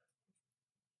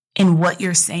in what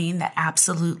you're saying that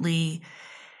absolutely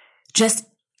just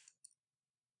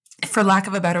for lack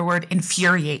of a better word,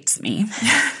 infuriates me.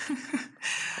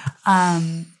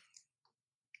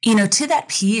 To that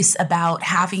piece about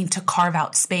having to carve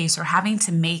out space or having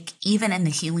to make, even in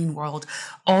the healing world,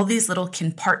 all these little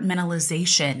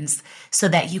compartmentalizations so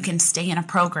that you can stay in a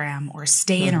program or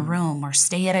stay in a room or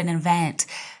stay at an event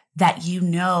that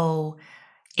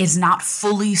is not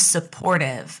fully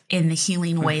supportive in the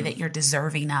healing way that you're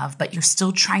deserving of, but you're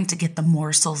still trying to get the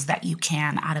morsels that you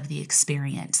can out of the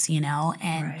experience,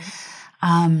 And,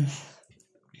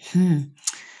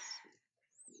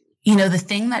 the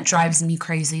thing that drives me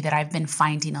crazy that I've been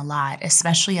finding a lot,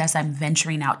 especially as I'm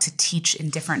venturing out to teach in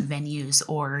different venues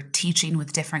or teaching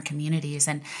with different communities.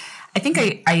 And I think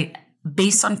I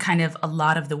based on kind of a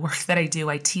lot of the work that I do,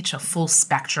 I teach a full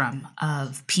spectrum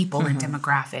of people and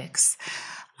demographics.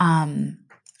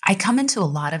 I come into a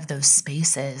lot of those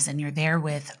spaces and you're there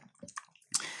with,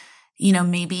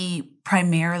 maybe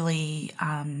primarily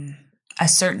a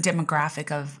certain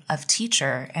demographic of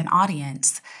teacher and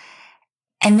audience.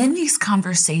 And then these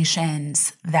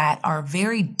conversations that are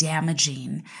very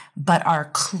damaging, but are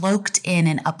cloaked in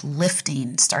and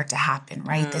uplifting start to happen,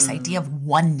 right? This idea of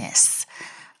oneness,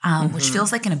 which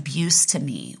feels like an abuse to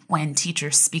me when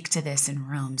teachers speak to this in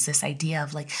rooms, this idea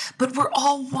of but we're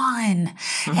all one.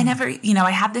 And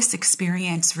I had this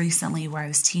experience recently where I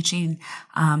was teaching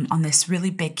on this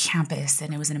really big campus,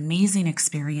 and it was an amazing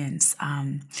experience.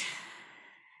 And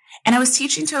I was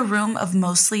teaching to a room of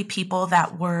mostly people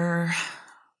that were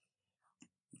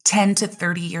 10 to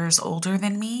 30 years older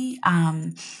than me,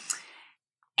 and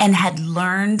had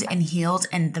learned and healed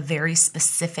in the very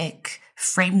specific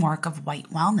framework of white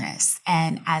wellness.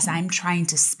 And as I'm trying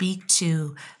to speak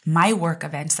to my work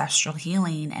of ancestral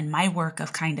healing and my work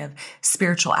of kind of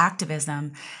spiritual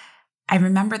activism, I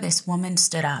remember this woman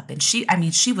stood up and she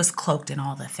was cloaked in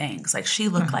all the things. She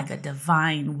looked like a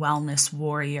divine wellness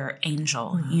warrior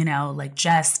angel,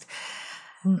 just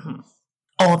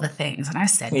all the things. And I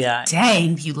said,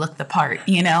 dang, you look the part,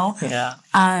 Yeah.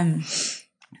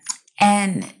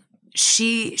 And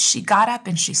she got up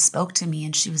and she spoke to me,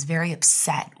 and she was very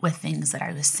upset with things that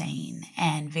I was saying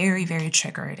and very, very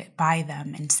triggered by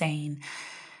them, and saying,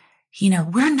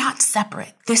 we're not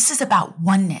separate. This is about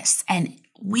oneness, and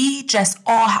we just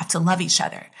all have to love each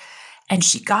other. And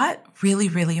she got really,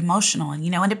 really emotional, and,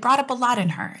 and it brought up a lot in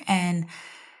her, and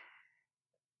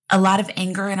a lot of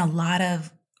anger and a lot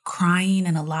of crying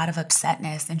and a lot of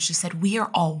upsetness. And she said, we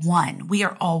are all one. We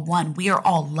are all one. We are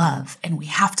all love. And we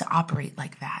have to operate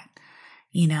like that,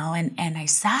 and I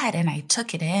sat and I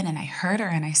took it in and I heard her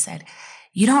and I said,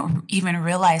 you don't even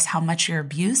realize how much you're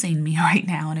abusing me right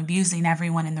now and abusing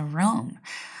everyone in the room.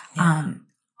 Yeah.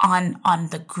 On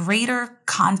the greater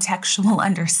contextual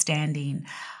understanding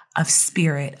of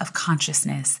spirit, of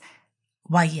consciousness.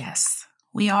 Why, yes,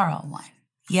 we are all one.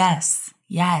 Yes,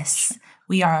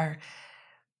 we are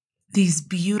these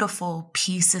beautiful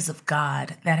pieces of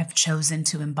God that have chosen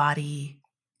to embody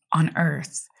on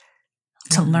earth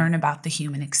to learn about the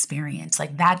human experience.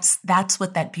 That's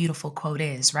what that beautiful quote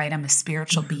is, right? I'm a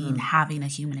spiritual being having a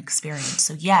human experience.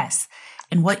 So yes,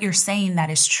 and what you're saying, that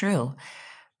is true.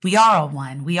 We are all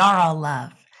one. We are all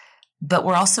love. But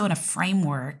we're also in a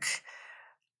framework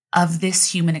of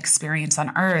this human experience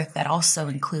on earth that also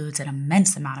includes an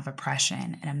immense amount of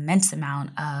oppression, an immense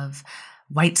amount of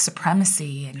white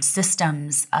supremacy and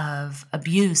systems of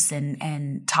abuse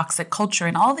and toxic culture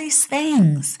and all these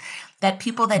things that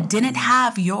people that didn't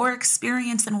have your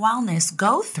experience in wellness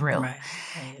go through. Right.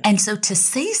 And so to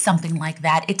say something like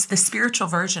that, it's the spiritual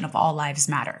version of all lives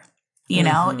matter. It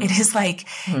is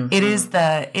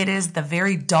it is the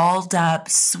very dolled up,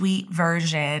 sweet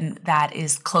version that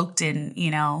is cloaked in,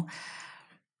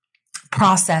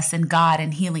 process and God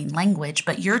and healing language.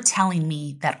 But you're telling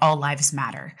me that all lives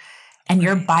matter. And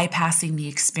you're bypassing the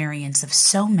experience of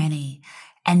so many.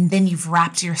 And then you've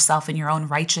wrapped yourself in your own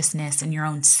righteousness and your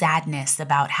own sadness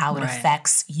about how it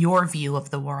affects your view of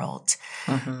the world.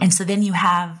 And so then you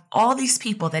have all these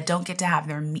people that don't get to have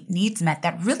their needs met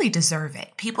that really deserve it.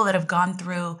 People that have gone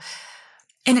through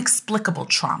inexplicable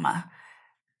trauma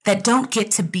that don't get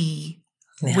to be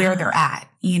where they're at,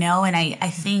 And I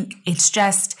think it's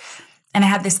just, and I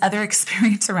had this other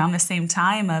experience around the same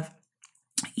time of,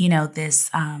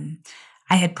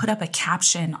 I had put up a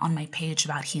caption on my page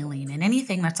about healing, and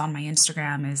anything that's on my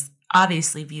Instagram is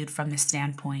obviously viewed from the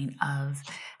standpoint of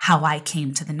how I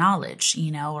came to the knowledge,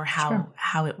 or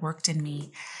how it worked in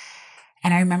me.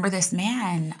 And I remember this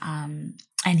man,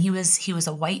 and he was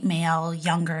a white male,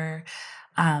 younger,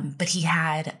 but he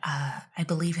had, I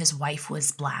believe his wife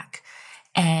was Black.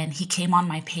 And he came on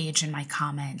my page in my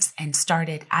comments and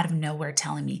started out of nowhere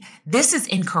telling me, this is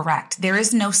incorrect. There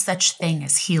is no such thing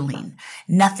as healing.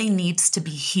 Nothing needs to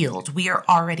be healed. We are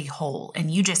already whole.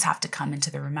 And you just have to come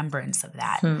into the remembrance of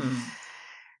that. And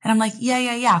I'm like,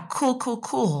 yeah.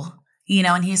 Cool. You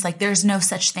know, and he's like, there's no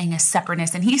such thing as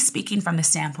separateness. And he's speaking from the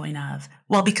standpoint of,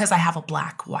 well, because I have a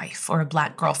Black wife or a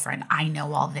Black girlfriend, I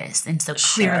know all this. And so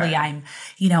clearly I'm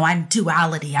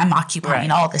duality. I'm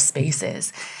occupying all the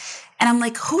spaces. And I'm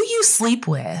like, who you sleep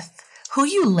with, who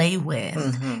you lay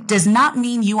with does not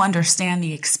mean you understand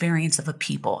the experience of a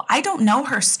people. I don't know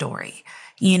her story,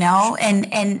 you know,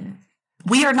 and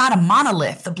we are not a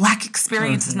monolith. The Black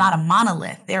experience is not a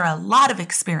monolith. There are a lot of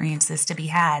experiences to be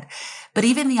had, but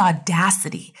even the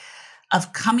audacity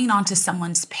of coming onto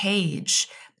someone's page,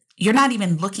 you're not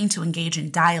even looking to engage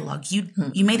in dialogue.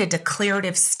 You made a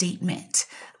declarative statement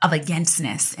of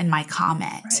againstness in my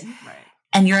comment. Right.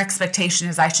 And your expectation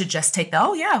is I should just take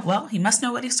he must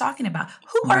know what he's talking about.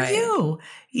 Who are you?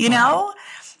 You know?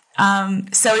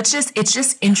 So it's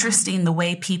just interesting the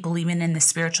way people, even in the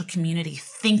spiritual community,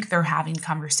 think they're having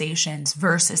conversations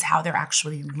versus how they're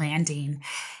actually landing.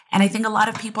 And I think a lot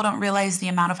of people don't realize the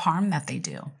amount of harm that they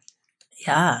do.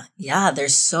 Yeah.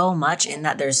 There's so much in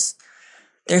that. There's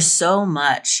so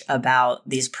much about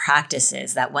these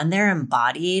practices that when they're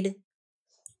embodied,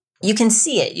 you can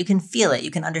see it, you can feel it,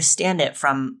 you can understand it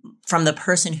from the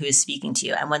person who is speaking to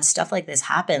you. And when stuff like this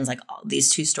happens, like all these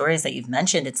two stories that you've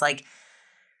mentioned, it's like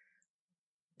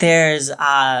there's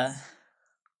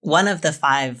one of the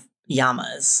 5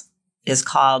 yamas is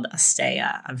called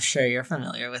asteya. I'm sure you're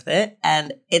familiar with it.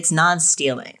 And it's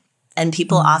non-stealing. And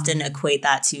people often equate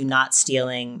that to not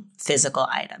stealing physical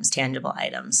items, tangible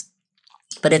items.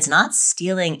 But it's not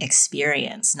stealing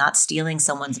experience, not stealing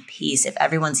someone's peace. If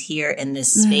everyone's here in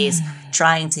this space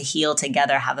trying to heal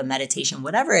together, have a meditation,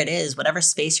 whatever it is, whatever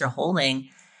space you're holding,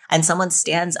 and someone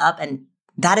stands up, and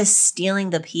that is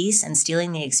stealing the peace and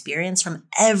stealing the experience from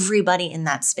everybody in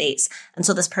that space. And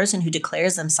so this person who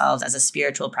declares themselves as a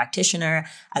spiritual practitioner,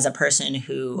 as a person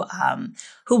who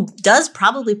does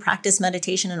probably practice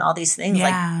meditation and all these things,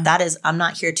 like that is, I'm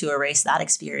not here to erase that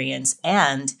experience.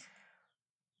 And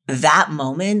that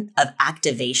moment of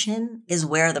activation is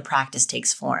where the practice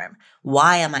takes form.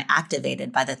 Why am I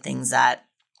activated by the things that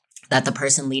the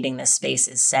person leading this space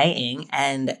is saying?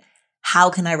 And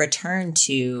how can I return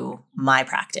to my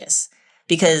practice?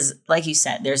 Because like you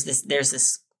said, there's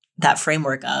that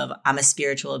framework of I'm a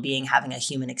spiritual being having a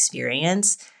human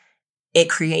experience. It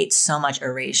creates so much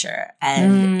erasure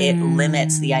and it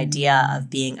limits the idea of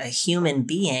being a human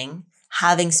being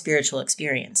having spiritual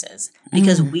experiences,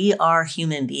 because we are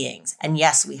human beings. And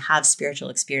yes, we have spiritual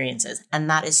experiences, and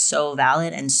that is so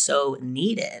valid and so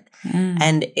needed.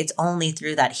 And it's only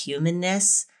through that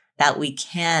humanness that we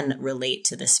can relate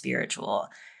to the spiritual.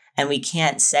 And we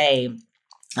can't say,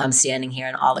 I'm standing here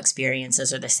and all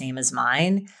experiences are the same as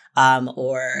mine,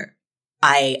 or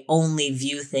I only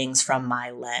view things from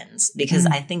my lens, because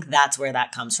I think that's where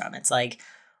that comes from. It's like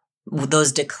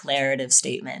those declarative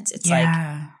statements. It's like,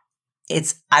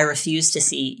 I refuse to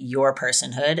see your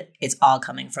personhood. It's all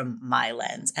coming from my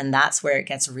lens. And that's where it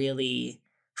gets really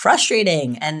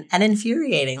frustrating and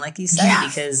infuriating, like you said,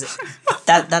 because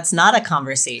that's not a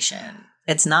conversation.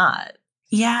 It's not.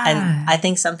 Yeah. And I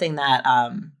think something that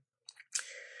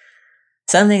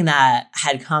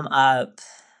had come up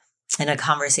in a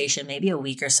conversation maybe a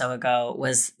week or so ago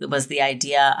was the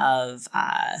idea of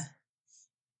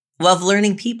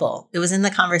learning people. It was in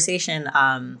the conversation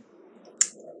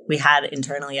we had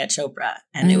internally at Chopra.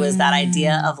 And it was that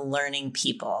idea of learning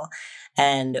people.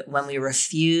 And when we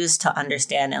refuse to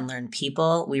understand and learn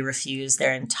people, we refuse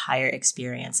their entire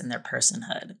experience and their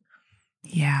personhood.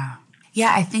 Yeah.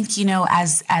 Yeah, I think,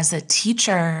 as a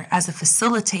teacher, as a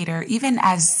facilitator, even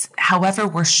as however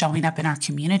we're showing up in our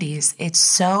communities, it's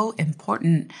so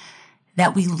important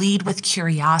that we lead with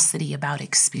curiosity about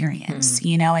experience.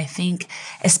 I think,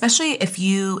 especially if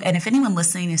anyone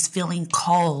listening is feeling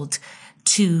called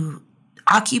to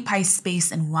occupy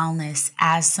space and wellness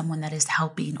as someone that is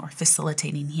helping or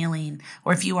facilitating healing,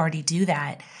 or if you already do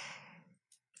that,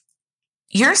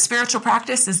 your spiritual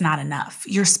practice is not enough.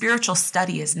 Your spiritual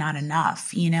study is not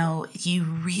enough. We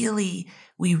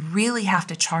really have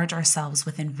to charge ourselves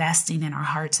with investing in our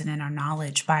hearts and in our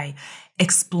knowledge by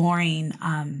exploring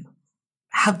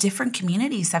how different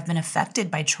communities have been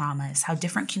affected by traumas, how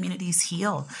different communities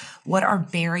heal, what are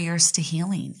barriers to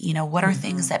healing, what are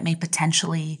things that may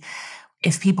potentially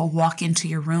if people walk into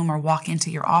your room or walk into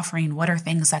your offering, what are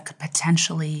things that could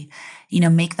potentially,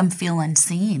 make them feel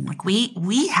unseen? Like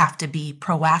we have to be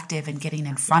proactive in getting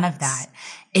in front of that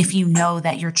if you know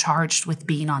that you're charged with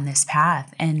being on this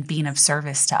path and being of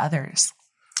service to others.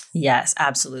 Yes,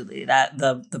 absolutely. That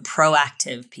the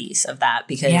proactive piece of that,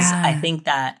 because I think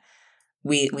that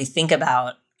we think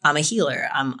about, I'm a healer.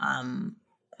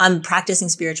 I'm practicing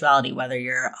spirituality, whether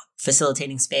you're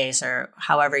facilitating space or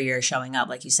however you're showing up,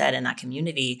 like you said, in that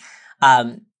community.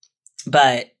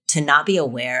 But to not be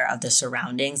aware of the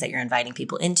surroundings that you're inviting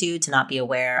people into, to not be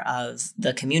aware of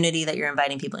the community that you're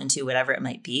inviting people into, whatever it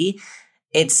might be,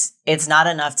 it's not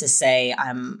enough to say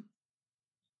I'm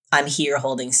here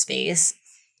holding space.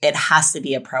 It has to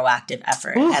be a proactive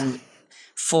effort. Oof. And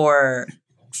for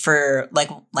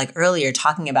like earlier,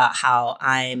 talking about how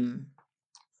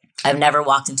I've never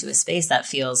walked into a space that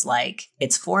feels like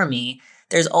it's for me.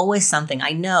 There's always something.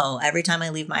 I know every time I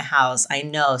leave my house, I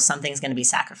know something's going to be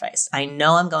sacrificed. I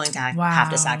know I'm going to have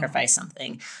to sacrifice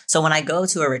something. So when I go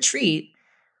to a retreat,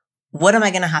 what am I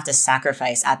going to have to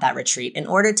sacrifice at that retreat in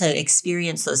order to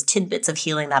experience those tidbits of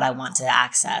healing that I want to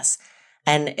access?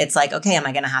 And it's like, okay, am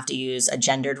I going to have to use a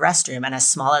gendered restroom? And as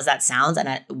small as that sounds,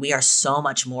 and we are so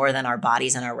much more than our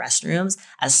bodies and our restrooms,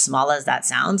 as small as that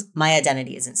sounds, my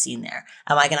identity isn't seen there.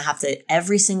 Am I going to have to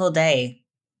every single day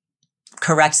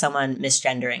correct someone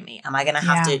misgendering me? Am I going to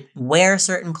have to wear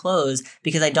certain clothes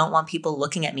because I don't want people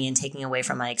looking at me and taking away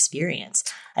from my experience?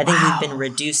 I think we've been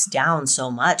reduced down so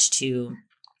much to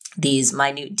these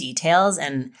minute details,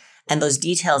 and those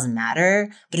details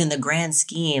matter. But in the grand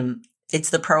scheme, it's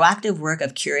the proactive work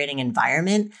of curating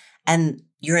environment, and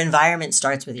your environment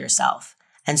starts with yourself.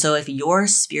 And so if your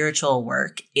spiritual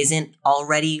work isn't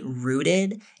already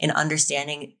rooted in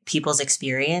understanding people's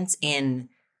experience, in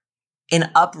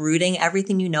uprooting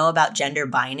everything you know about gender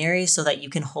binary so that you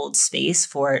can hold space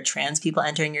for trans people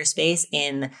entering your space,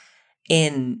 in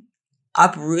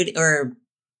uprooting or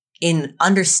in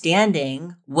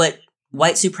understanding what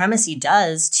white supremacy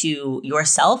does to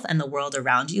yourself and the world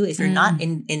around you, if you're not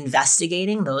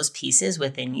investigating those pieces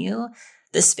within you,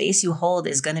 the space you hold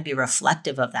is going to be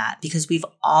reflective of that, because we've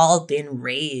all been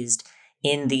raised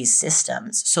in these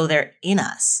systems. So they're in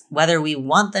us. Whether we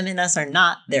want them in us or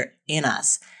not, they're in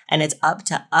us. And it's up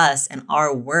to us and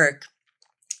our work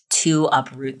to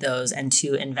uproot those and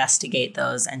to investigate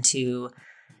those and to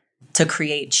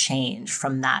create change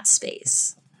from that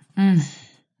space.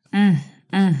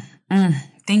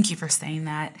 Thank you for saying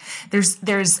that.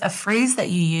 There's a phrase that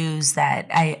you use that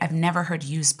I've never heard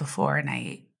used before, and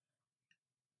I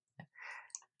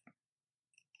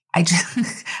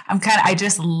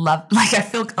just love, like, I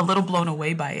feel a little blown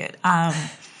away by it.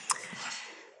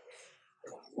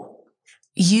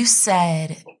 You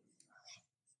said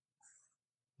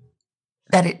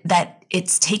that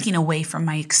it's taking away from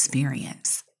my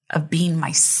experience of being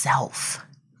myself.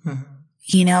 Mm-hmm.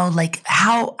 Like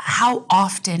how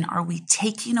often are we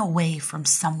taking away from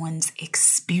someone's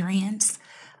experience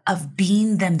of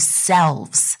being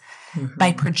themselves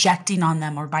by projecting on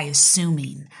them or by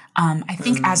assuming? I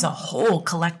think as a whole,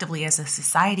 collectively as a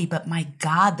society, but my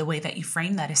God, the way that you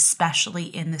frame that, especially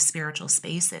in the spiritual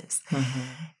spaces,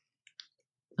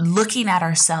 looking at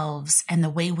ourselves and the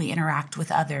way we interact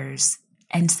with others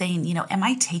and saying, am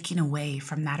I taking away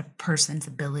from that person's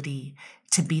ability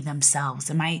to be themselves?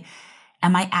 Am I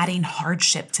adding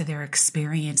hardship to their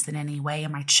experience in any way?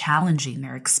 Am I challenging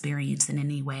their experience in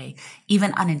any way,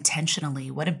 even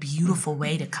unintentionally? What a beautiful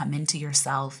way to come into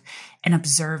yourself and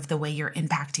observe the way you're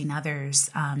impacting others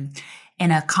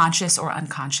in a conscious or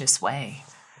unconscious way.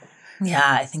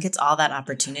 Yeah, I think it's all that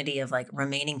opportunity of like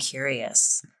remaining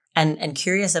curious and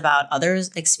curious about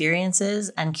others' experiences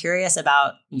and curious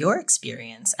about your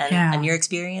experience and your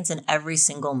experience in every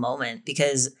single moment.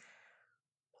 Because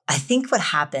I think what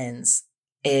happens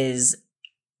is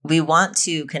we want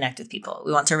to connect with people.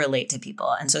 We want to relate to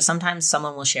people. And so sometimes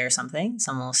someone will share something.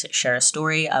 Someone will share a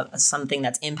story of something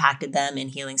that's impacted them in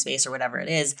healing space or whatever it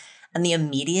is. And the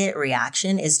immediate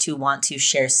reaction is to want to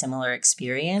share similar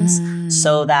experience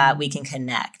so that we can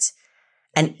connect.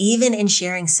 And even in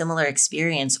sharing similar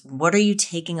experience, what are you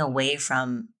taking away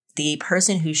from the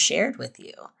person who shared with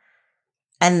you?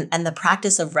 And the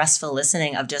practice of restful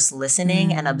listening, of just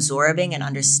listening and absorbing and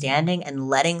understanding and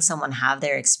letting someone have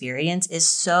their experience, is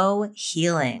so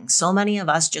healing. So many of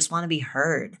us just want to be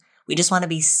heard. We just want to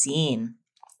be seen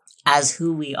as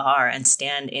who we are and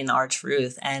stand in our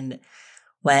truth. And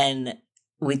when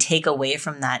we take away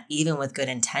from that, even with good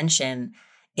intention,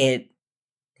 it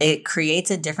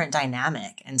creates a different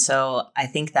dynamic. And so I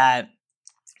think that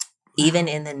even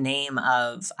in the name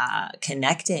of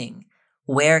connecting,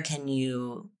 where can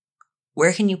you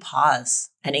where can you pause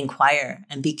and inquire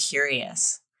and be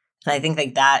curious? And I think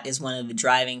like that is one of the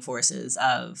driving forces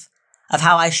of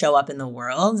how I show up in the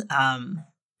world,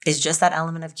 is just that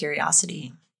element of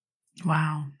curiosity.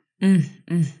 Wow.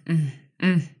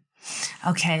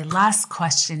 Okay, last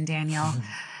question, Daniel.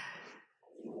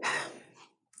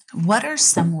 What are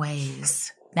some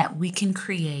ways that we can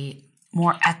create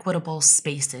more equitable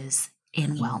spaces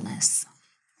in wellness?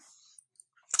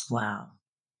 Wow.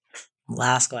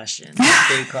 Last question.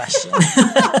 Big question.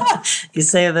 You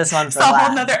save this one for last. It's a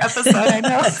whole nother episode, I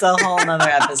know. It's a whole nother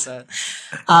episode.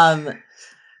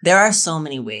 There are so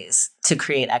many ways to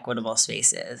create equitable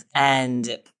spaces.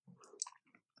 And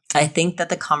I think that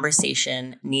the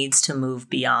conversation needs to move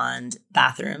beyond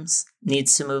bathrooms,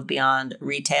 needs to move beyond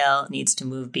retail, needs to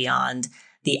move beyond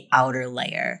the outer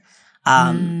layer.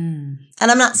 And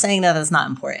I'm not saying that that's not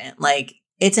important. Like,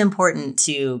 it's important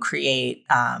to create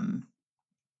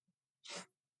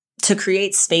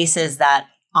spaces that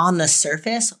on the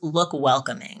surface look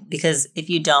welcoming, because if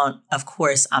you don't, of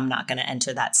course, I'm not going to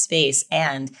enter that space.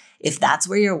 And if that's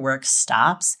where your work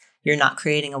stops, you're not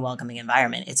creating a welcoming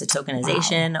environment. It's a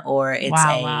tokenization, or it's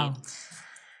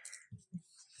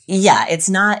it's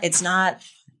not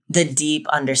the deep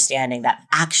understanding that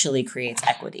actually creates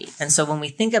equity. And so when we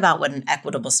think about what an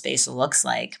equitable space looks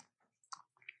like,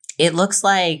 it looks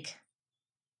like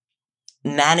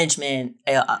management.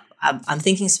 I'm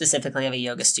thinking specifically of a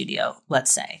yoga studio,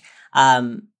 let's say.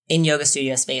 In yoga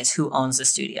studio space, who owns the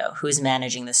studio? Who's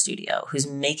managing the studio? Who's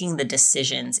making the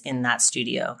decisions in that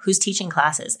studio? Who's teaching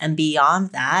classes? And beyond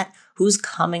that, who's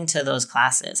coming to those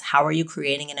classes? How are you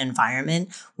creating an environment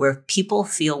where people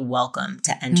feel welcome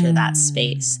to enter that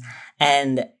space?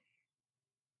 And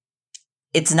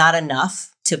it's not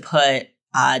enough to put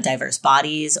diverse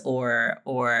bodies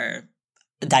or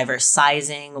diverse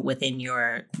sizing within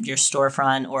your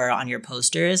storefront or on your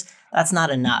posters. That's not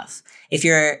enough. If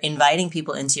you're inviting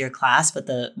people into your class, but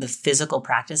the physical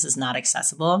practice is not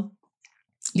accessible,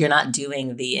 you're not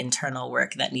doing the internal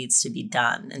work that needs to be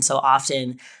done. And so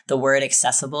often the word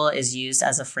accessible is used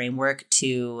as a framework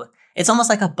to, it's almost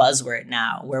like a buzzword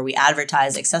now, where we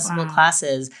advertise accessible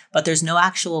classes, but there's no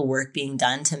actual work being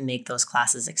done to make those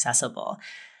classes accessible.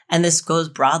 And this goes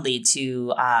broadly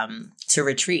to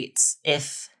retreats.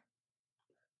 If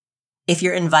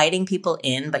you're inviting people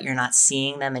in, but you're not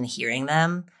seeing them and hearing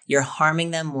them, you're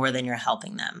harming them more than you're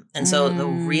helping them. And so the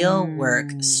real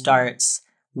work starts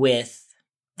with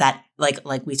that,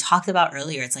 like we talked about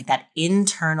earlier, it's like that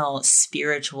internal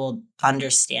spiritual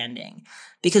understanding.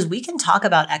 Because we can talk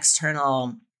about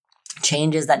external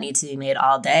changes that need to be made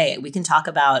all day. We can talk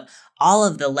about all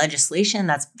of the legislation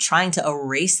that's trying to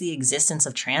erase the existence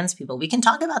of trans people. We can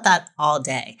talk about that all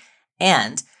day.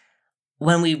 And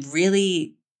when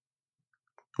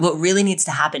what really needs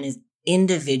to happen is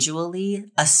individually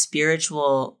a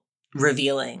spiritual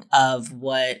revealing of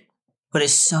what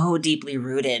is so deeply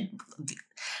rooted.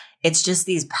 It's just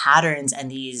these patterns and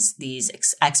these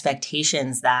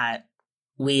expectations that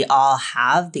we all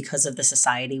have because of the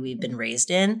society we've been raised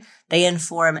in. They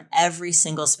inform every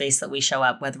single space that we show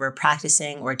up, whether we're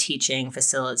practicing or teaching,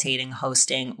 facilitating,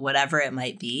 hosting, whatever it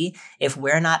might be. If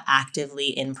we're not actively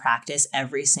in practice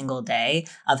every single day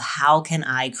of how can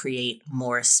I create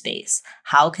more space?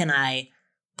 How can I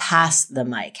pass the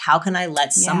mic? How can I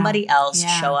let somebody else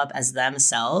show up as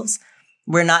themselves?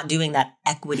 We're not doing that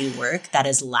equity work that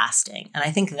is lasting. And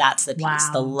I think that's the piece.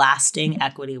 The lasting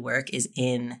equity work is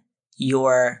in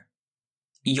your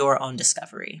own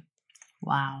discovery.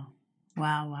 Wow.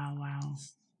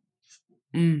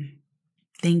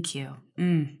 Thank you.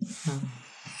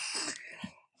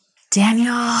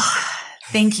 Daniel,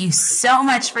 thank you so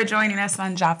much for joining us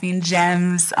on Dropping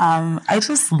Gems. I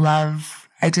just love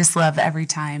every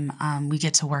time we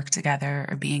get to work together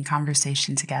or be in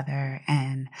conversation together,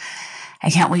 and I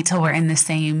can't wait till we're in the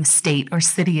same state or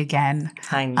city again.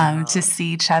 I know. To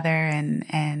see each other and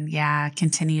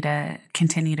continue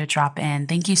to drop in.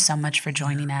 Thank you so much for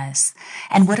joining us.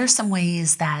 And what are some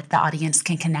ways that the audience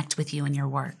can connect with you and your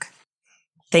work?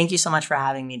 Thank you so much for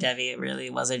having me, Devi. It really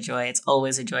was a joy. It's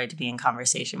always a joy to be in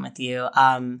conversation with you.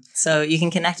 So you can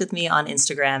connect with me on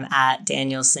Instagram at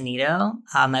Daniel Sanito.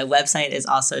 My website is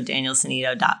also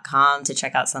danielsanito.com to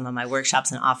check out some of my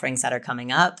workshops and offerings that are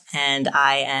coming up. And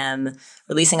I am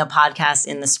releasing a podcast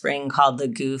in the spring called The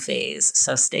Goo Phase.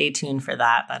 So stay tuned for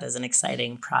that. That is an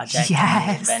exciting project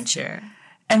and adventure.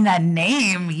 And that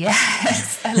name,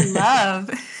 yes, I love.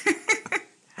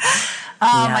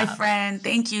 My friend,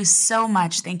 thank you so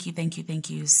much. Thank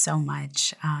you so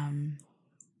much.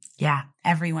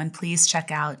 Everyone, please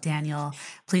check out Daniel.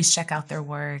 Please check out their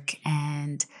work.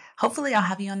 And hopefully I'll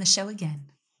have you on the show again.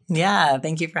 Yeah,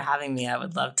 thank you for having me. I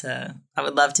would love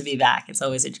to be back. It's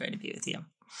always a joy to be with you.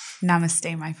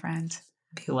 Namaste, my friend.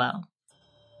 Be well.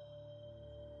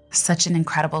 Such an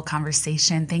incredible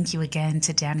conversation. Thank you again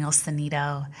to Daniel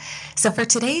Sanito. So for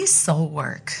today's soul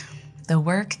work, the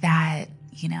work that,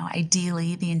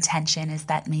 ideally the intention is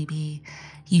that maybe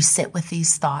you sit with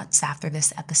these thoughts after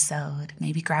this episode,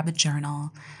 maybe grab a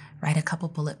journal, write a couple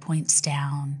bullet points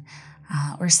down,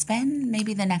 or spend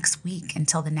maybe the next week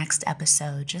until the next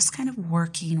episode just kind of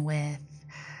working with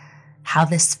how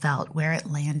this felt, where it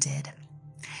landed.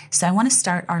 So I want to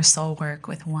start our soul work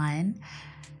with one,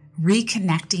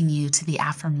 reconnecting you to the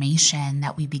affirmation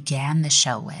that we began the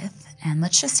show with. And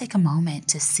let's just take a moment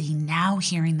to see, now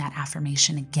hearing that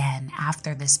affirmation again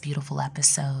after this beautiful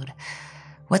episode,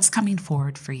 what's coming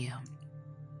forward for you.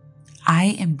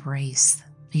 I embrace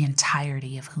the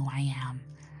entirety of who I am,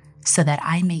 so that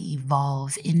I may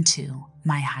evolve into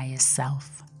my highest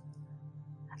self.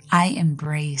 I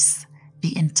embrace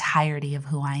the entirety of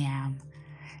who I am,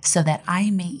 so that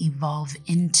I may evolve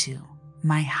into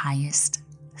my highest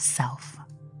self.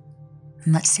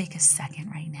 And let's take a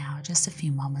second right now, just a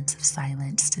few moments of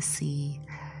silence to see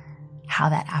how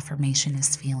that affirmation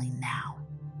is feeling now.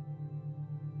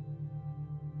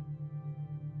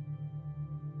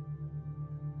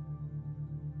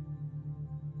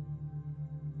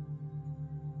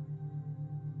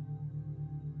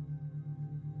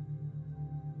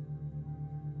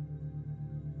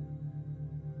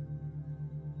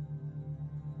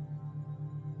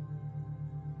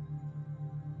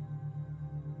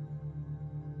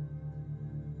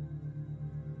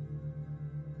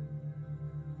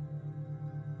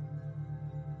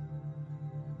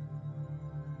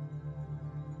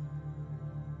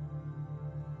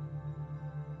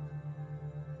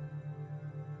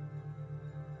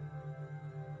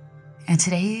 And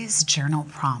today's journal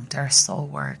prompt, our soul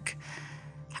work,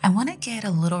 I want to get a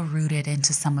little rooted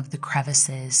into some of the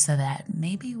crevices so that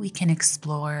maybe we can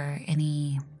explore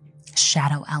any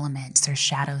shadow elements or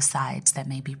shadow sides that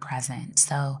may be present.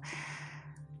 So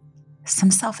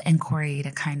some self-inquiry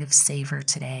to kind of savor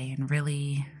today and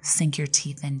really sink your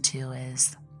teeth into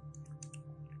is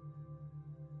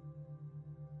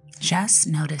just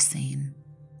noticing,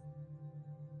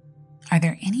 are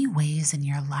there any ways in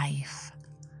your life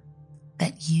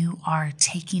that you are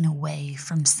taking away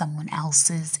from someone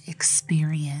else's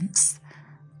experience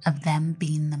of them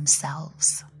being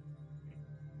themselves?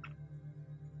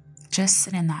 Just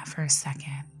sit in that for a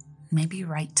second. Maybe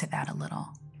write to that a little.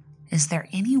 Is there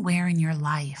anywhere in your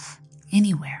life,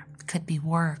 anywhere, could be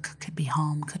work, could be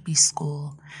home, could be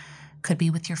school, could be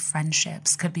with your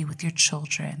friendships, could be with your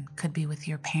children, could be with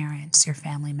your parents, your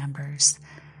family members,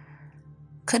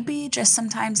 could be just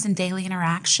sometimes in daily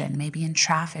interaction, maybe in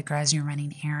traffic or as you're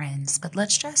running errands. But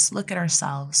let's just look at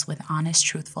ourselves with honest,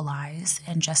 truthful eyes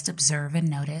and just observe and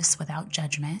notice without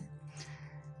judgment.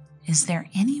 Is there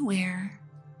anywhere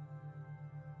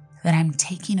that I'm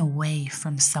taking away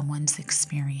from someone's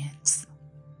experience?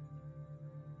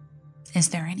 Is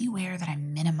there anywhere that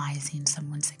I'm minimizing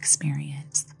someone's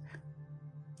experience?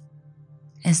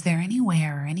 Is there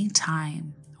anywhere or any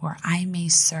time where I may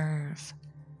serve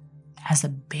as a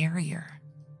barrier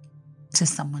to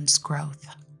someone's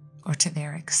growth or to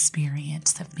their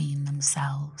experience of being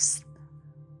themselves?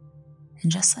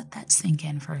 And just let that sink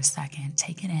in for a second.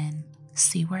 Take it in,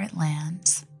 see where it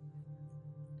lands.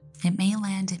 It may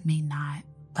land, it may not,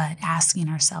 but asking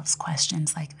ourselves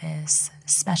questions like this,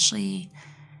 especially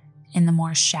in the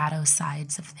more shadow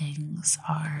sides of things,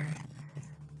 are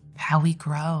how we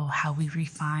grow, how we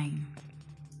refine,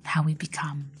 how we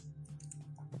become.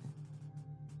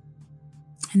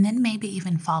 And then maybe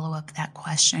even follow up that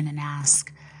question and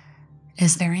ask,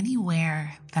 is there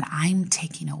anywhere that I'm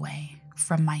taking away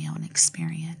from my own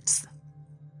experience?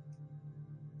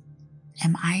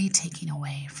 Am I taking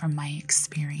away from my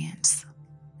experience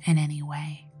in any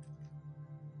way?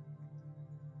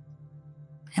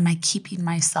 Am I keeping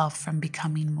myself from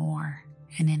becoming more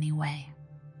in any way?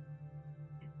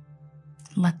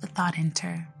 Let the thought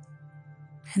enter,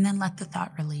 and then let the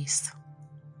thought release.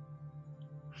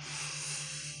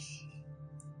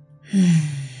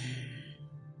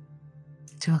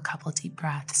 Do a couple deep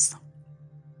breaths.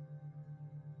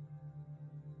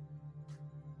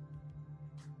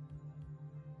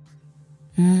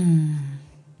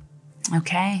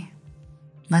 Okay,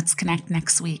 let's connect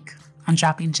next week on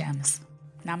Dropping Gems.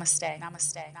 Namaste,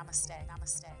 namaste, namaste,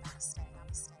 namaste, namaste,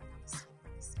 namaste, namaste.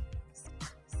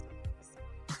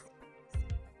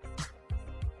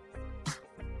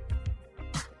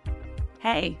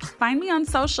 Hey, find me on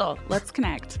social. Let's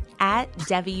connect. at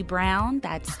Devi Brown.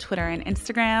 That's Twitter and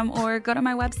Instagram, or go to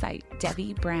my website,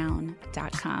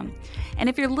 DeviBrown.com. And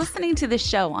if you're listening to this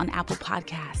show on Apple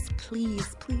Podcasts,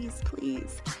 please, please,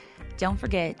 please don't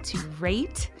forget to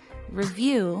rate,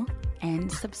 review,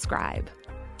 and subscribe.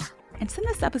 And send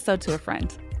this episode to a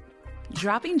friend.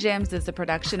 Dropping Gems is a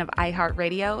production of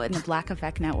iHeartRadio and the Black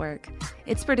Effect Network.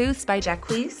 It's produced by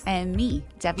Jacquees and me,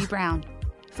 Devi Brown.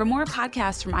 For more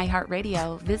podcasts from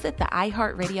iHeartRadio, visit the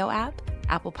iHeartRadio app,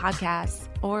 Apple Podcasts,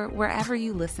 or wherever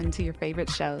you listen to your favorite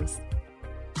shows.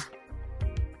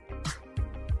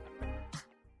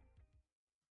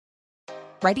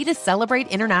 Ready to celebrate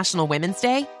International Women's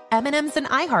Day? M&M's and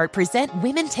iHeart present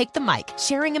Women Take the Mic,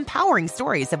 sharing empowering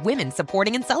stories of women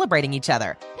supporting and celebrating each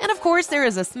other. And of course, there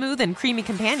is a smooth and creamy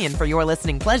companion for your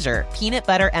listening pleasure, peanut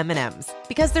butter M&M's.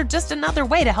 Because they're just another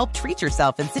way to help treat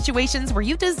yourself in situations where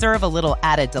you deserve a little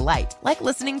added delight, like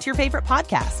listening to your favorite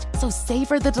podcast. So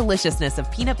savor the deliciousness of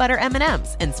peanut butter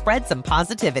M&M's and spread some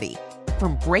positivity.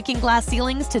 From breaking glass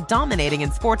ceilings to dominating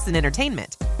in sports and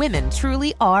entertainment, women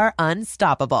truly are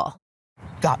unstoppable.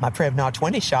 Got my Prevnar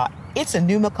 20 shot. It's a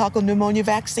pneumococcal pneumonia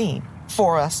vaccine.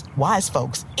 For us, wise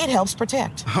folks, it helps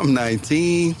protect. I'm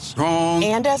 19, strong.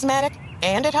 And asthmatic,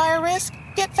 and at higher risk.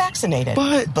 Get vaccinated.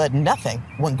 But nothing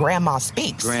when grandma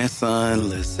speaks. Grandson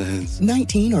listens.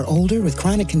 19 or older with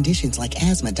chronic conditions like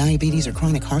asthma, diabetes, or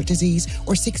chronic heart disease,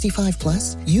 or 65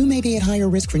 plus, you may be at higher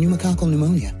risk for pneumococcal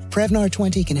pneumonia. Prevnar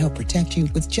 20 can help protect you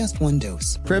with just one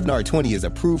dose. Prevnar 20 is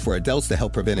approved for adults to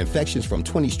help prevent infections from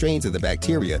 20 strains of the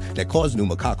bacteria that cause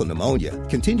pneumococcal pneumonia.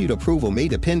 Continued approval may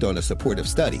depend on a supportive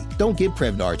study. Don't get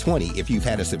Prevnar 20 if you've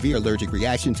had a severe allergic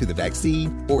reaction to the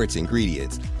vaccine or its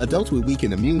ingredients. Adults with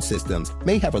weakened immune systems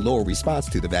may have a lower response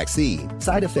to the vaccine.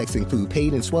 Side effects include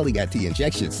pain and swelling at the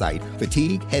injection site,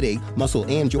 fatigue, headache, muscle,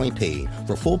 and joint pain.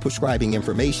 For full prescribing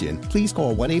information, please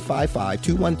call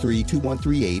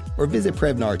 1-855-213-2138 or visit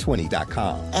Prevnar20.com.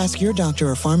 Ask your doctor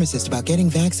or pharmacist about getting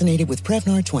vaccinated with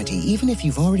Prevnar 20, even if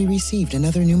you've already received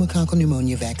another pneumococcal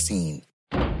pneumonia vaccine.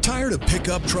 Tired of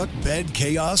pickup truck bed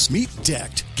chaos? Meet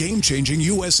Decked. Game-changing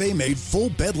USA-made full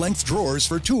bed-length drawers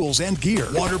for tools and gear.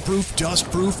 Waterproof,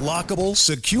 dust-proof, lockable,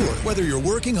 secure. Whether you're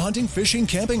working, hunting, fishing,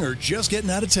 camping, or just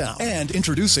getting out of town. And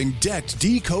introducing Decked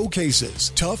Deco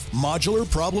cases. Tough, modular,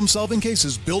 problem-solving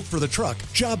cases built for the truck,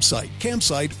 job site,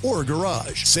 campsite, or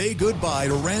garage. Say goodbye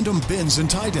to random bins and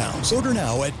tie-downs. Order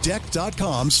now at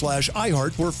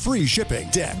decked.com/iHeart for free shipping.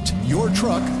 Decked. Your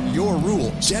truck, your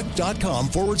rules.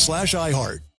 Decked.com/iHeart.